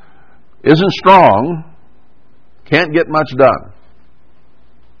 isn't strong, can't get much done.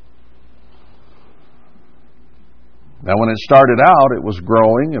 Now, when it started out, it was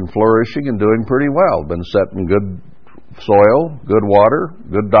growing and flourishing and doing pretty well. Been set in good soil, good water,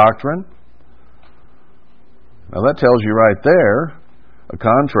 good doctrine. Now, that tells you right there a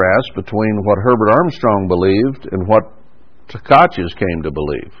contrast between what Herbert Armstrong believed and what Tkach's came to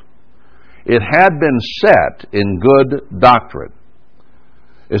believe. It had been set in good doctrine.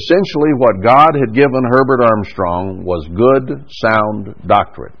 Essentially, what God had given Herbert Armstrong was good, sound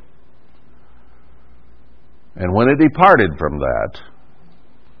doctrine. And when it departed from that,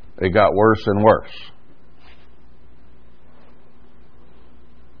 it got worse and worse.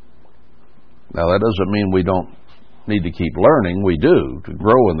 Now, that doesn't mean we don't need to keep learning. We do, to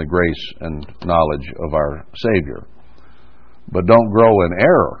grow in the grace and knowledge of our Savior. But don't grow in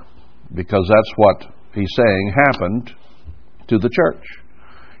error, because that's what he's saying happened to the church.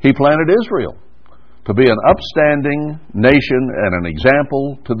 He planted Israel to be an upstanding nation and an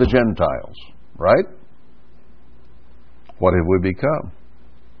example to the Gentiles, right? What have we become?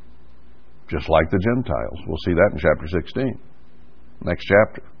 Just like the Gentiles. We'll see that in chapter 16. Next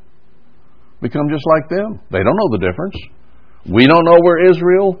chapter. Become just like them. They don't know the difference. We don't know we're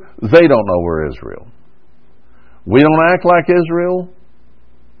Israel. They don't know we're Israel. We don't act like Israel.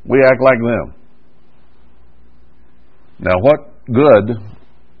 We act like them. Now, what good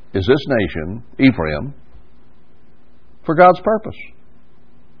is this nation, Ephraim, for God's purpose?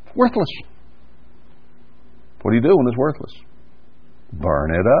 Worthless. What do you do when it's worthless?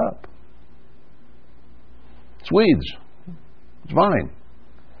 Burn it up. It's weeds. It's vine.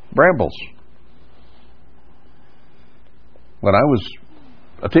 Brambles. When I was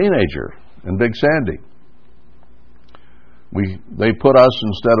a teenager in Big Sandy, they put us,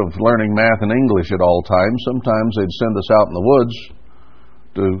 instead of learning math and English at all times, sometimes they'd send us out in the woods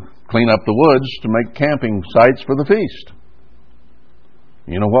to clean up the woods to make camping sites for the feast.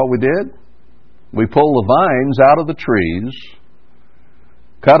 You know what we did? We pulled the vines out of the trees,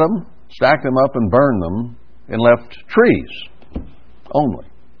 cut them, stacked them up, and burned them, and left trees only.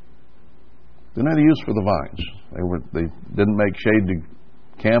 Didn't have any use for the vines. They didn't make shade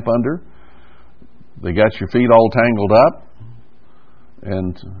to camp under. They got your feet all tangled up,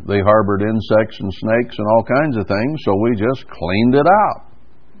 and they harbored insects and snakes and all kinds of things, so we just cleaned it out.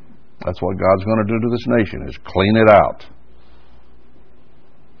 That's what God's going to do to this nation, is clean it out.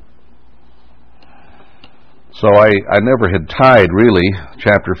 So I never had tied, really,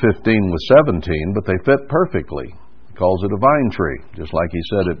 chapter 15 with 17, but they fit perfectly. He calls it a vine tree, just like he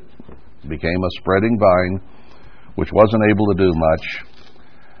said it became a spreading vine, which wasn't able to do much.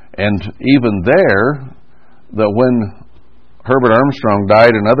 And even there, that when Herbert Armstrong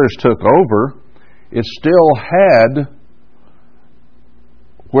died and others took over, it still had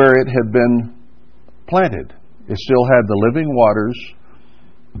where it had been planted. It still had the living waters,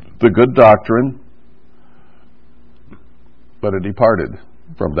 the good doctrine, but it departed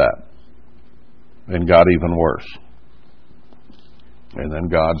from that and got even worse. And then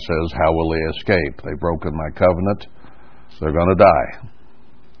God says, how will they escape? They've broken my covenant. They're going to die.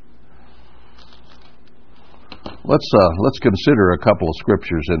 Let's consider a couple of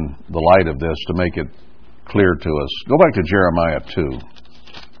scriptures in the light of this to make it clear to us. Go back to Jeremiah 2.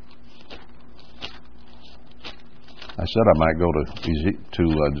 I said I might go to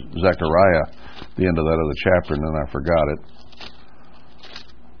Zechariah at the end of that other chapter, and then I forgot it.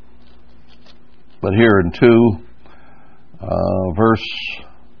 But here in 2, verse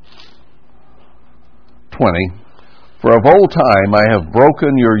 20, for of old time I have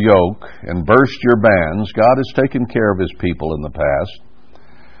broken your yoke and burst your bands. God has taken care of His people in the past.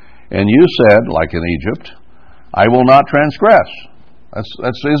 And you said, like in Egypt, I will not transgress.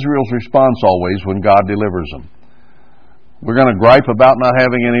 That's Israel's response always when God delivers them. We're going to gripe about not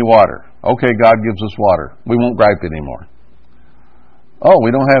having any water. Okay, God gives us water. We won't gripe anymore. Oh,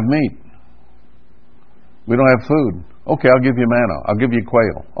 we don't have meat. We don't have food. Okay, I'll give you manna. I'll give you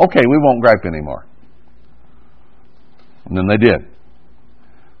quail. Okay, we won't gripe anymore. And then they did.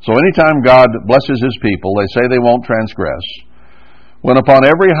 So anytime God blesses His people, they say they won't transgress. When upon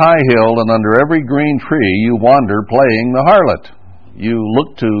every high hill and under every green tree you wander playing the harlot. You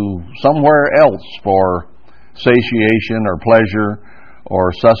look to somewhere else for satiation or pleasure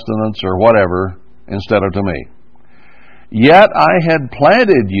or sustenance or whatever instead of to me. Yet I had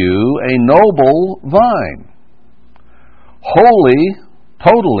planted you a noble vine, holy,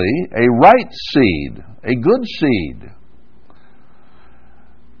 totally, a right seed, a good seed.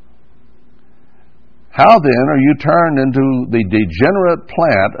 How then are you turned into the degenerate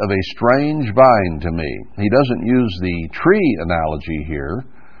plant of a strange vine to me? He doesn't use the tree analogy here,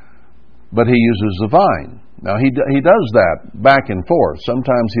 but he uses the vine. Now he does that back and forth.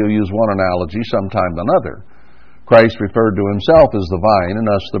 Sometimes he'll use one analogy, sometimes another. Christ referred to Himself as the vine and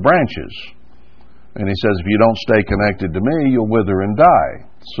us the branches. And He says, if you don't stay connected to me, you'll wither and die.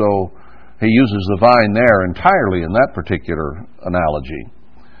 So He uses the vine there entirely in that particular analogy.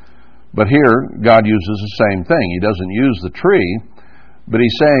 But here, God uses the same thing. He doesn't use the tree, but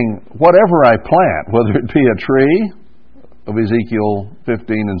He's saying, whatever I plant, whether it be a tree of Ezekiel 15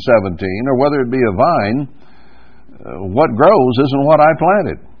 and 17, or whether it be a vine, what grows isn't what I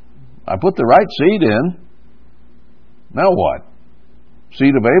planted. I put the right seed in. Now what?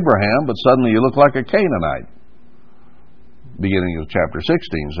 Seed of Abraham, but suddenly you look like a Canaanite. Beginning of chapter 16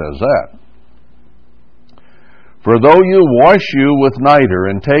 says that. For though you wash you with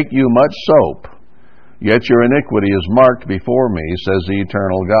niter and take you much soap, yet your iniquity is marked before me, says the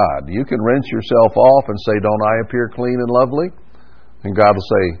eternal God. You can rinse yourself off and say, don't I appear clean and lovely? And God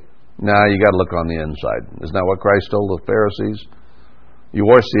will say, nah, you got to look on the inside. Isn't that what Christ told the Pharisees? You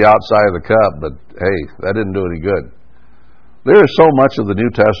wash the outside of the cup, but hey, that didn't do any good. There is so much of the New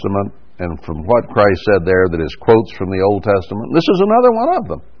Testament, and from what Christ said there, that is quotes from the Old Testament. This is another one of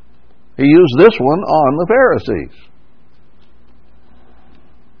them. He used this one on the Pharisees.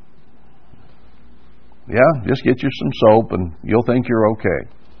 Yeah, just get you some soap and you'll think you're okay.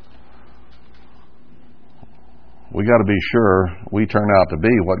 We got to be sure we turn out to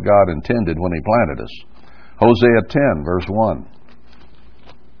be what God intended when He planted us. Hosea 10, verse 1.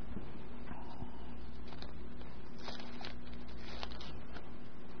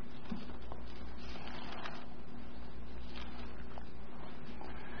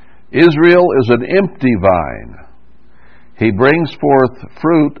 Israel is an empty vine. He brings forth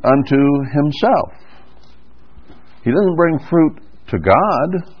fruit unto himself. He doesn't bring fruit to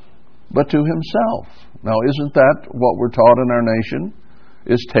God, but to himself. Now, isn't that what we're taught in our nation?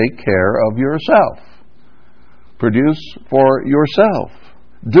 Is take care of yourself. Produce for yourself.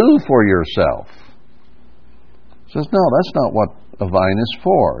 Do for yourself. He says, no, that's not what a vine is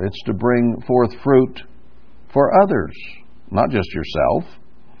for. It's to bring forth fruit for others, not just yourself.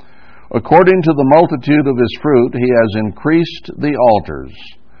 According to the multitude of His fruit, He has increased the altars.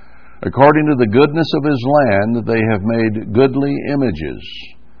 According to the goodness of His land, they have made goodly images.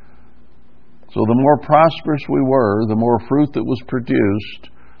 So the more prosperous we were, the more fruit that was produced,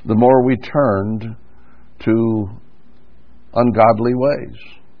 the more we turned to ungodly ways.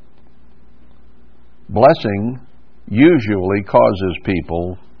 Blessing usually causes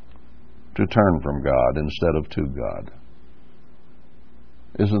people to turn from God instead of to God.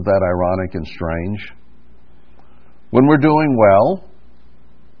 Isn't that ironic and strange? When we're doing well,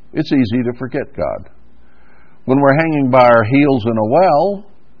 it's easy to forget God. When we're hanging by our heels in a well,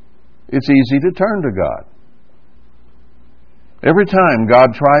 it's easy to turn to God. Every time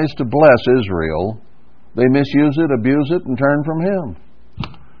God tries to bless Israel, They misuse it, abuse it, and turn from Him.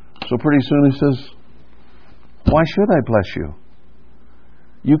 So pretty soon He says, why should I bless you?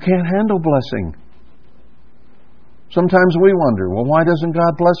 You can't handle blessing. Sometimes we wonder, well, why doesn't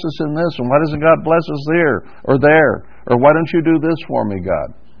God bless us in this? And why doesn't God bless us there or there? Or why don't you do this for me,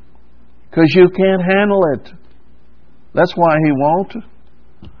 God? Because you can't handle it. That's why He won't.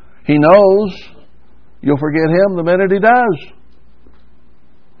 He knows you'll forget Him the minute He does.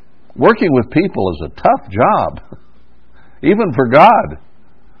 Working with people is a tough job, even for God.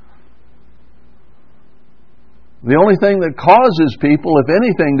 The only thing that causes people, if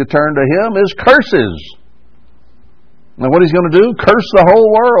anything, to turn to Him is curses. Now what He's going to do? Curse the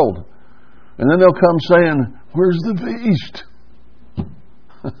whole world. And then they'll come saying, where's the feast?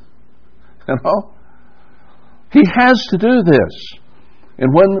 You know? He has to do this.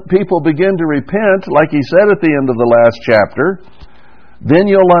 And when people begin to repent, like He said at the end of the last chapter, then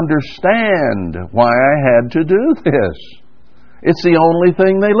you'll understand why I had to do this. It's the only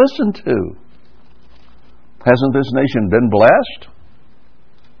thing they listen to. Hasn't this nation been blessed?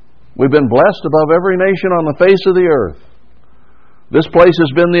 We've been blessed above every nation on the face of the earth. This place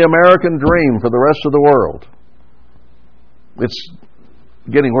has been the American dream for the rest of the world. It's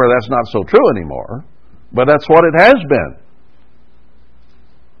getting where that's not so true anymore, but that's what it has been.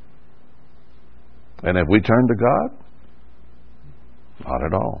 And have we turned to God? Not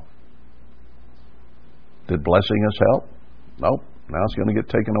at all. Did blessing us help? Nope. Now it's going to get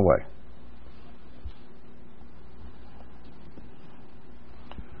taken away.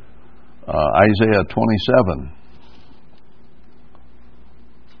 Isaiah 27.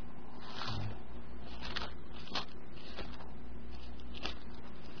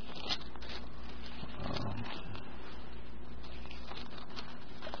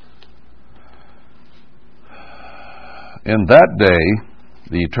 In that day,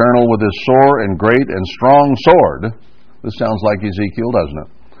 the Eternal with His sore and great and strong sword, this sounds like Ezekiel, doesn't it?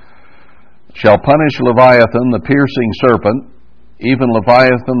 Shall punish Leviathan, the piercing serpent, even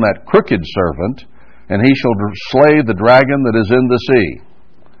Leviathan, that crooked serpent, and he shall slay the dragon that is in the sea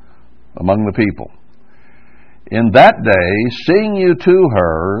among the people. In that day, sing you to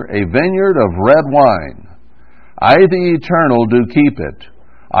her a vineyard of red wine. I, the Eternal, do keep it.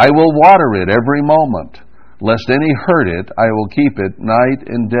 I will water it every moment. Lest any hurt it, I will keep it night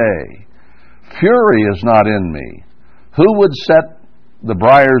and day. Fury is not in me. Who would set the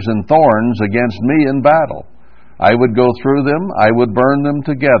briars and thorns against me in battle? I would go through them, I would burn them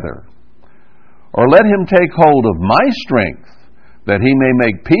together. Or let him take hold of my strength, that he may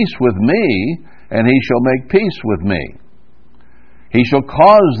make peace with me, and he shall make peace with me. He shall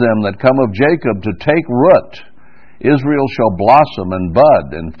cause them that come of Jacob to take root. Israel shall blossom and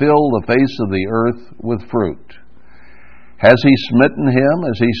bud, and fill the face of the earth with fruit. Has he smitten him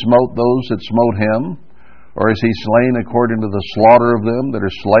as he smote those that smote him? Or is he slain according to the slaughter of them that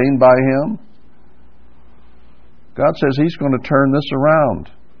are slain by him? God says He's going to turn this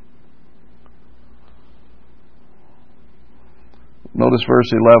around. Notice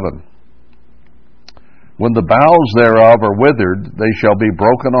verse 11. When the boughs thereof are withered, they shall be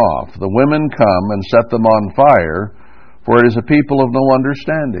broken off. The women come and set them on fire, for it is a people of no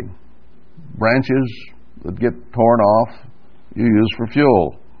understanding. Branches that get torn off, you use for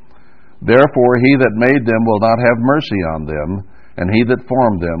fuel. Therefore he that made them will not have mercy on them, and he that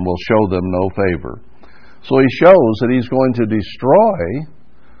formed them will show them no favor. So He shows that He's going to destroy,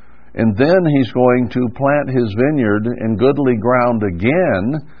 and then He's going to plant His vineyard in goodly ground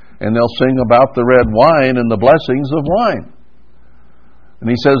again, and they'll sing about the red wine and the blessings of wine. And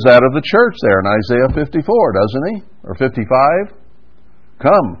He says that of the church there in Isaiah 54, doesn't He? Or 55?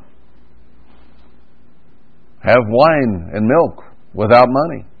 Come. Have wine and milk without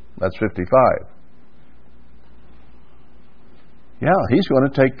money. That's 55. Yeah, He's going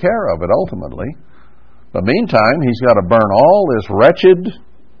to take care of it ultimately. But meantime, He's got to burn all this wretched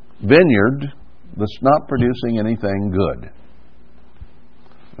vineyard that's not producing anything good.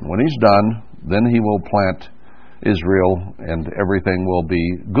 And when He's done, then He will plant Israel and everything will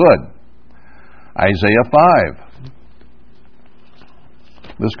be good. Isaiah 5.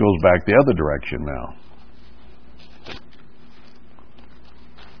 This goes back the other direction now.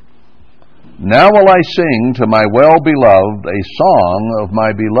 Now will I sing to my well-beloved a song of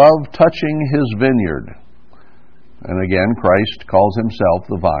my beloved touching His vineyard. And again, Christ calls Himself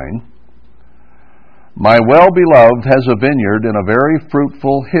the vine. My well-beloved has a vineyard in a very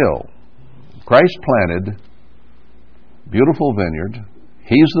fruitful hill. Christ planted beautiful vineyard.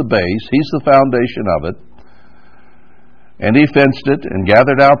 He's the base. He's the foundation of it. And He fenced it and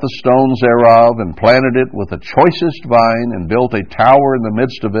gathered out the stones thereof and planted it with the choicest vine and built a tower in the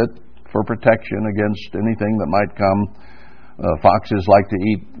midst of it for protection against anything that might come. Foxes like to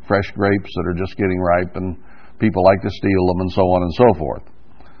eat fresh grapes that are just getting ripe, and people like to steal them, and so on and so forth.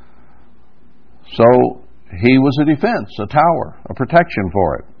 So he was a defense, a tower, a protection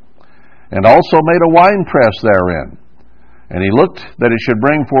for it. And also made a wine press therein. And he looked that it should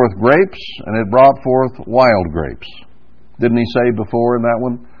bring forth grapes, and it brought forth wild grapes. Didn't he say before in that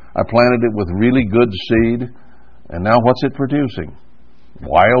one, I planted it with really good seed, and now what's it producing?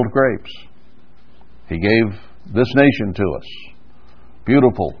 Wild grapes. He gave this nation to us.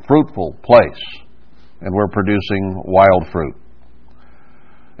 Beautiful, fruitful place. And we're producing wild fruit.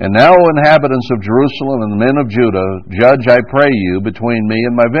 And now, inhabitants of Jerusalem and the men of Judah, judge, I pray you, between me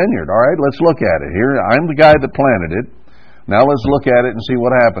and my vineyard. All right, let's look at it. Here, I'm the guy that planted it. Now let's look at it and see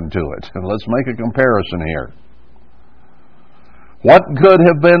what happened to it. And let's make a comparison here. What good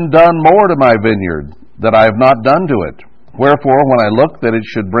have been done more to my vineyard that I have not done to it? Wherefore, when I looked that it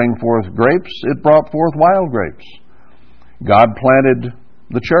should bring forth grapes, it brought forth wild grapes. God planted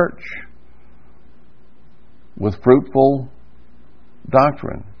the church with fruitful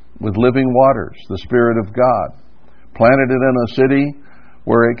doctrine, with living waters, the Spirit of God. Planted it in a city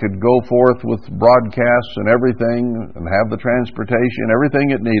where it could go forth with broadcasts and everything, and have the transportation,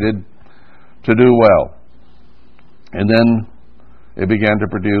 everything it needed to do well. And then it began to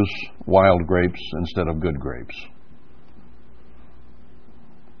produce wild grapes instead of good grapes.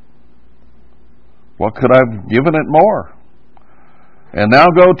 What could I have given it more? And now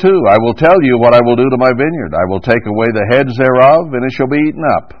go to, I will tell you what I will do to my vineyard. I will take away the heads thereof, and it shall be eaten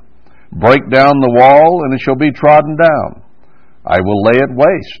up. Break down the wall, and it shall be trodden down. I will lay it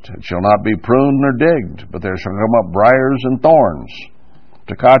waste. It shall not be pruned nor digged, but there shall come up briars and thorns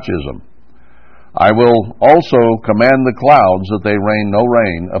to cochism. I will also command the clouds that they rain no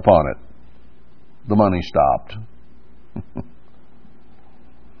rain upon it. The money stopped.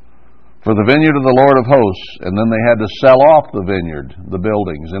 For the vineyard of the Lord of hosts, and then they had to sell off the vineyard, the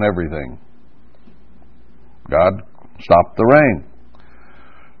buildings and everything. God stopped the rain.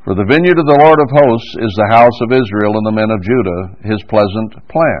 For the vineyard of the Lord of hosts is the house of Israel and the men of Judah, his pleasant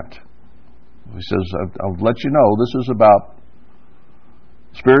plant. He says, I'll let you know, this is about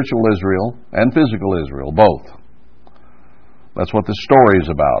spiritual Israel and physical Israel, both. That's what the story is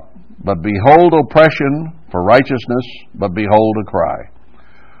about. But behold oppression for righteousness, but behold a cry.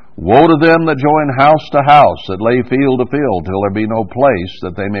 Woe to them that join house to house, that lay field to field, till there be no place,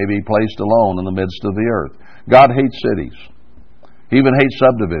 that they may be placed alone in the midst of the earth. God hates cities. He even hates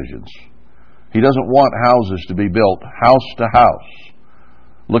subdivisions. He doesn't want houses to be built house to house.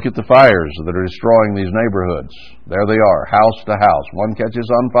 Look at the fires that are destroying these neighborhoods. There they are, house to house. One catches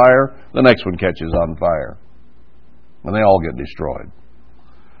on fire, the next one catches on fire. And they all get destroyed.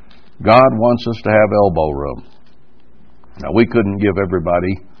 God wants us to have elbow room. Now, we couldn't give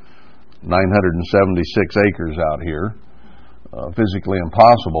everybody 976 acres out here. Physically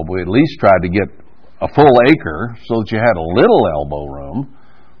impossible, but we at least tried to get a full acre so that you had a little elbow room.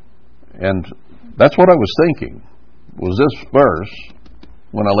 And that's what I was thinking, was this verse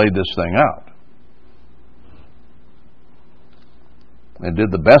when I laid this thing out. And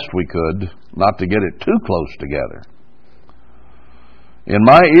did the best we could not to get it too close together. In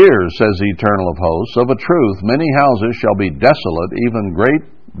my ears, says the Eternal of Hosts, of a truth, many houses shall be desolate, even great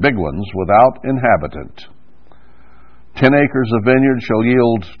big ones, without inhabitant. 10 acres of vineyard shall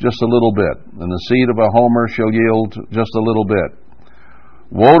yield just a little bit, and the seed of a homer shall yield just a little bit.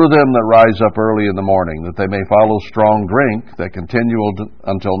 Woe to them that rise up early in the morning, that they may follow strong drink, that continue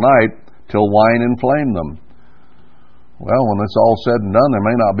until night, till wine inflame them. Well, when it's all said and done, there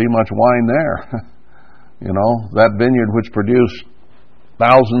may not be much wine there. You know, that vineyard which produced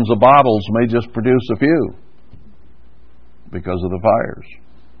thousands of bottles may just produce a few because of the fires.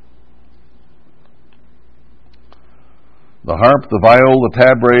 The harp, the viol, the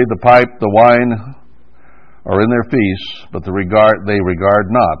tabret, the pipe, the wine are in their feasts, but they regard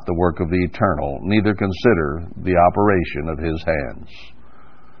not the work of the Eternal, neither consider the operation of his hands.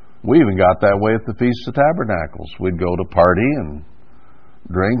 We even got that way at the Feast of Tabernacles. We'd go to party and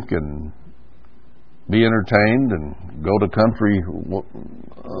drink and be entertained and go to country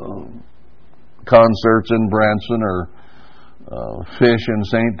concerts in Branson or fish in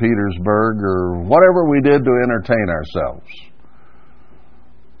St. Petersburg or whatever we did to entertain ourselves.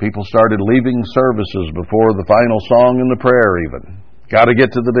 People started leaving services before the final song and the prayer even. Got to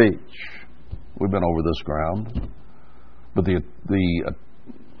get to the beach. We've been over this ground. But the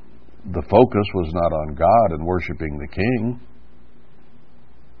focus was not on God and worshiping the King.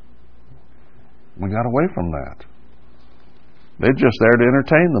 We got away from that. They're just there to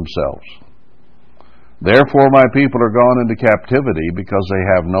entertain themselves. Therefore my people are gone into captivity, because they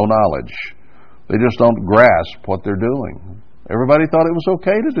have no knowledge. They just don't grasp what they're doing. Everybody thought it was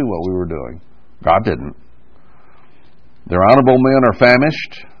okay to do what we were doing. God didn't. Their honorable men are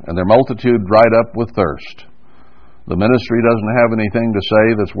famished, and their multitude dried up with thirst. The ministry doesn't have anything to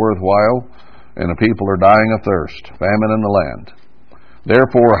say that's worthwhile, and the people are dying of thirst, famine in the land.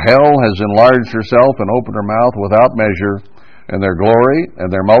 Therefore hell has enlarged herself and opened her mouth without measure, and their glory,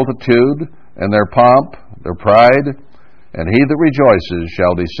 and their multitude, and their pomp, their pride, and he that rejoices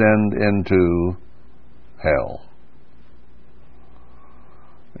shall descend into hell.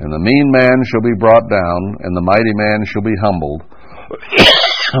 And the mean man shall be brought down, and the mighty man shall be humbled.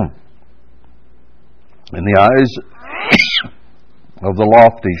 And the eyes of the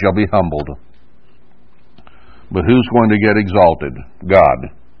lofty shall be humbled. But who's going to get exalted?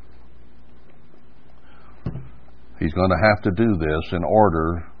 God. He's going to have to do this in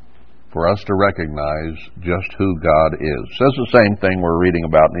order for us to recognize just who God is. It says the same thing we're reading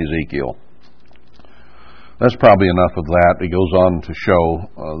about in Ezekiel. That's probably enough of that. He goes on to show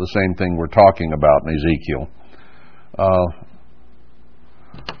the same thing we're talking about in Ezekiel.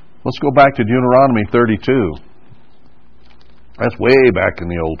 Let's go back to Deuteronomy 32. That's way back in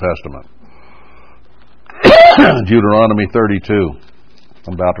the Old Testament. Deuteronomy 32.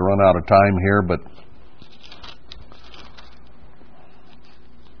 I'm about to run out of time here, but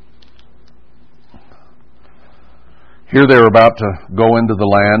here they're about to go into the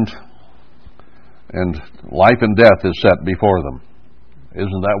land, and life and death is set before them.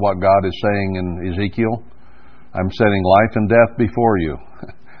 Isn't that what God is saying in Ezekiel? I'm setting life and death before you.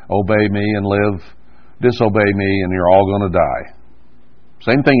 Obey me and live. Disobey me and you're all going to die.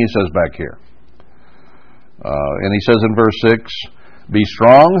 Same thing he says back here. And he says in verse 6, be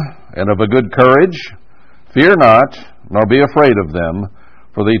strong and of a good courage. Fear not, nor be afraid of them.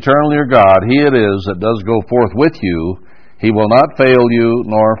 For the eternal your God, he it is that does go forth with you. He will not fail you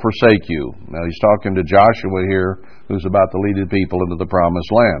nor forsake you. Now he's talking to Joshua here, who's about to lead the people into the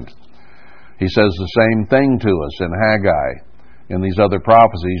promised land. He says the same thing to us in Haggai, in these other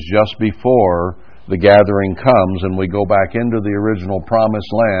prophecies, just before the gathering comes and we go back into the original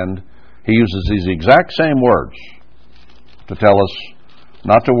promised land. He uses these exact same words to tell us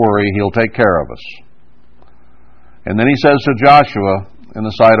not to worry, he'll take care of us. And then he says to Joshua, in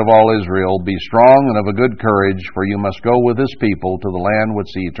the sight of all Israel, be strong and of a good courage, for you must go with this people to the land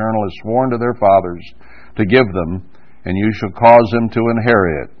which the Eternal has sworn to their fathers to give them, and you shall cause them to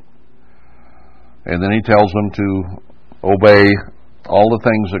inherit it. And then he tells them to obey all the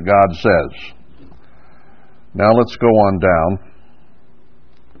things that God says. Now let's go on down.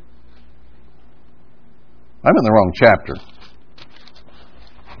 I'm in the wrong chapter.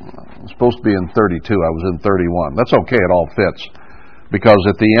 I'm supposed to be in 32. I was in 31. That's okay. It all fits. Because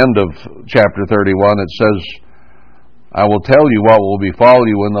at the end of chapter 31 it says, I will tell you what will befall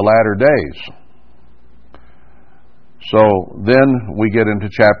you in the latter days. So then we get into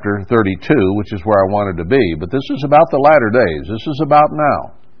chapter 32, which is where I wanted to be. But this is about the latter days. This is about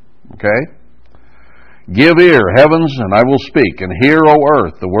now. Okay? Give ear, heavens, and I will speak, and hear, O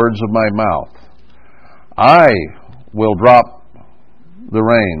earth, the words of my mouth. I will drop the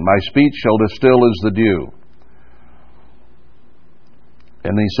rain. My speech shall distill as the dew.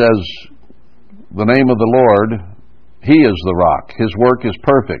 And he says, the name of the Lord, he is the rock. His work is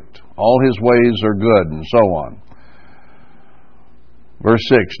perfect. All his ways are good, and so on. Verse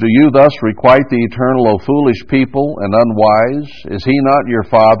 6, do you thus requite the Eternal, O foolish people and unwise? Is he not your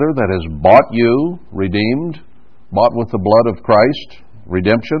Father that has bought you, redeemed, bought with the blood of Christ,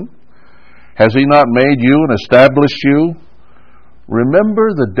 redemption? Has he not made you and established you? Remember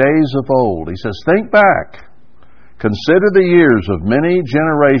the days of old. He says, think back. Consider the years of many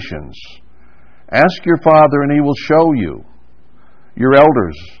generations. Ask your father and he will show you. Your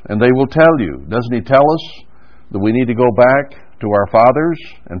elders and they will tell you. Doesn't he tell us that we need to go back to our fathers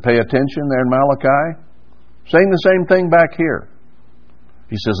and pay attention there in Malachi? Saying the same thing back here.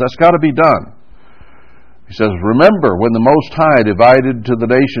 He says that's got to be done. He says, remember when the Most High divided to the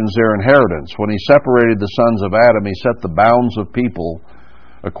nations their inheritance. When he separated the sons of Adam, he set the bounds of people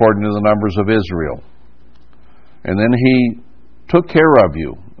according to the numbers of Israel. And then he took care of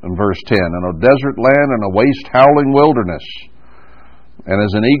you, in verse 10, in a desert land and a waste howling wilderness. And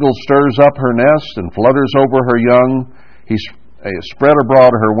as an eagle stirs up her nest and flutters over her young, he spread abroad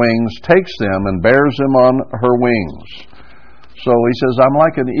her wings, takes them and bears them on her wings. So he says, I'm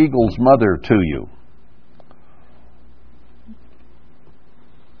like an eagle's mother to you.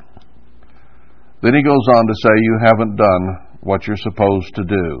 Then he goes on to say, you haven't done what you're supposed to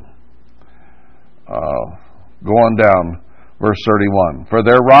do. Go on down. Verse 31, for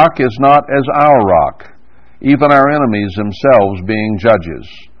their rock is not as our rock, even our enemies themselves being judges.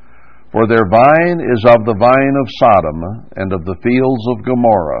 For their vine is of the vine of Sodom, and of the fields of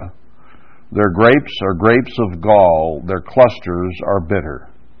Gomorrah. Their grapes are grapes of gall, their clusters are bitter.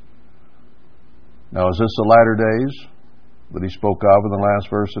 Now, is this the latter days that he spoke of in the last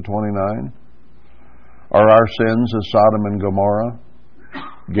verse of 29? Are our sins as Sodom and Gomorrah?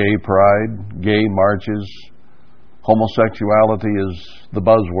 Gay pride, gay marches. Homosexuality is the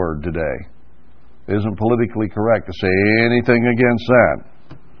buzzword today. It isn't politically correct to say anything against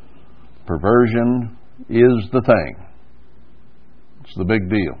that. Perversion is the thing. It's the big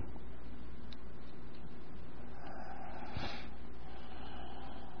deal.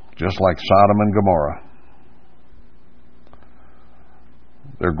 Just like Sodom and Gomorrah.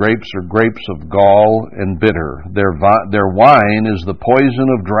 Their grapes are grapes of gall and bitter. Their wine is the poison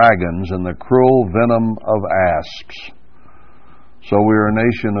of dragons and the cruel venom of asps. So we're a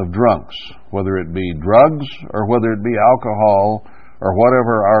nation of drunks, whether it be drugs or whether it be alcohol or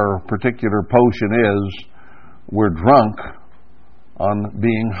whatever our particular potion is. We're drunk on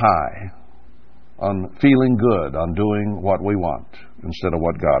being high, on feeling good, on doing what we want instead of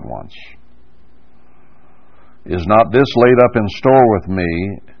what God wants. Is not this laid up in store with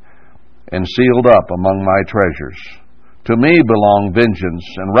me and sealed up among my treasures? To me belong vengeance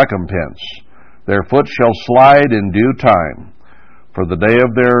and recompense. Their foot shall slide in due time. For the day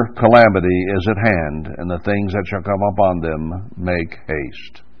of their calamity is at hand, and the things that shall come upon them make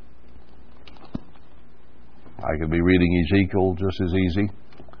haste. I could be reading Ezekiel just as easy.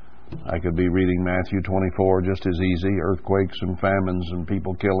 I could be reading Matthew 24 just as easy. Earthquakes and famines and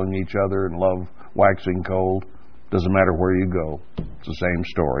people killing each other and love waxing cold. Doesn't matter where you go. It's the same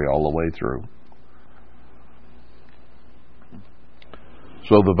story all the way through.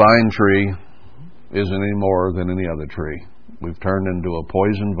 So the vine tree isn't any more than any other tree. We've turned into a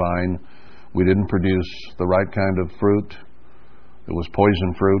poison vine. We didn't produce the right kind of fruit. It was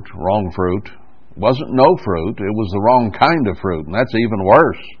poison fruit, wrong fruit. It wasn't no fruit. It was the wrong kind of fruit, and that's even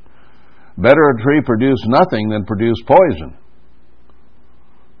worse. Better a tree produce nothing than produce poison.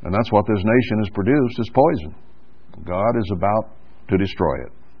 And that's what this nation has produced, is poison. God is about to destroy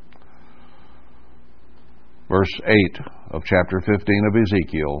it. Verse 8 of chapter 15 of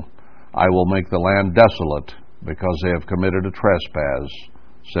Ezekiel, I will make the land desolate because they have committed a trespass,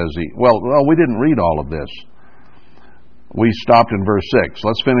 says he. Well, we didn't read all of this. We stopped in verse 6.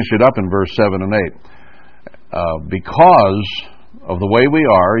 Let's finish it up in verse 7 and 8. Because of the way we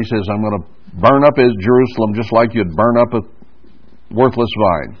are, he says, I'm going to burn up Jerusalem just like you'd burn up a worthless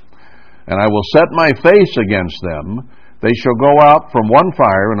vine. And I will set my face against them. They shall go out from one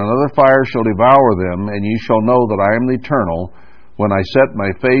fire, and another fire shall devour them, and ye shall know that I am the Eternal when I set my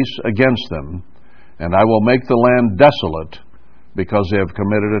face against them. And I will make the land desolate because they have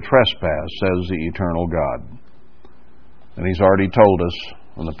committed a trespass, says the eternal God. And he's already told us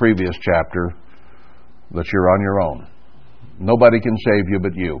in the previous chapter that you're on your own. Nobody can save you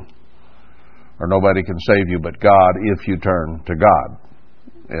but you. Or nobody can save you but God if you turn to God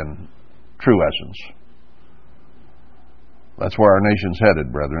in true essence. That's where our nation's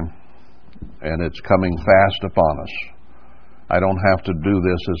headed, brethren. And it's coming fast upon us. I don't have to do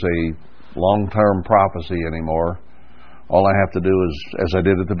this as a long-term prophecy anymore. All I have to do is, as I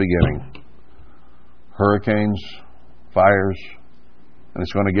did at the beginning, hurricanes, fires, and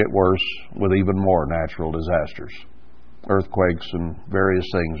it's going to get worse with even more natural disasters, earthquakes and various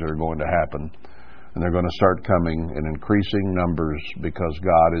things that are going to happen. And they're going to start coming in increasing numbers because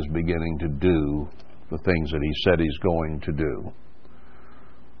God is beginning to do the things that He said He's going to do.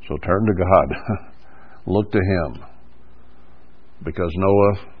 So turn to God. Look to Him. Because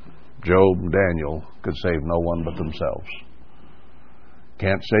Noah, Job, and Daniel could save no one but themselves.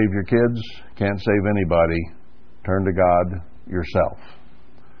 Can't save your kids, can't save anybody. Turn to God yourself.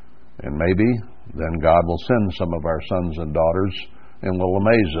 And maybe then God will send some of our sons and daughters and will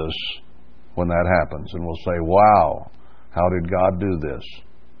amaze us when that happens. And we'll say, wow, how did God do this?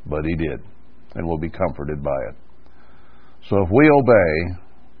 But He did. And we'll be comforted by it. So if we obey,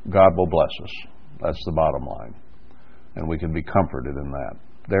 God will bless us. That's the bottom line. And we can be comforted in that.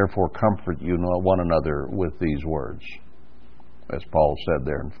 Therefore, comfort you one another with these words. As Paul said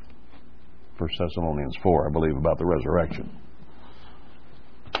there in 1 Thessalonians 4, I believe, about the resurrection.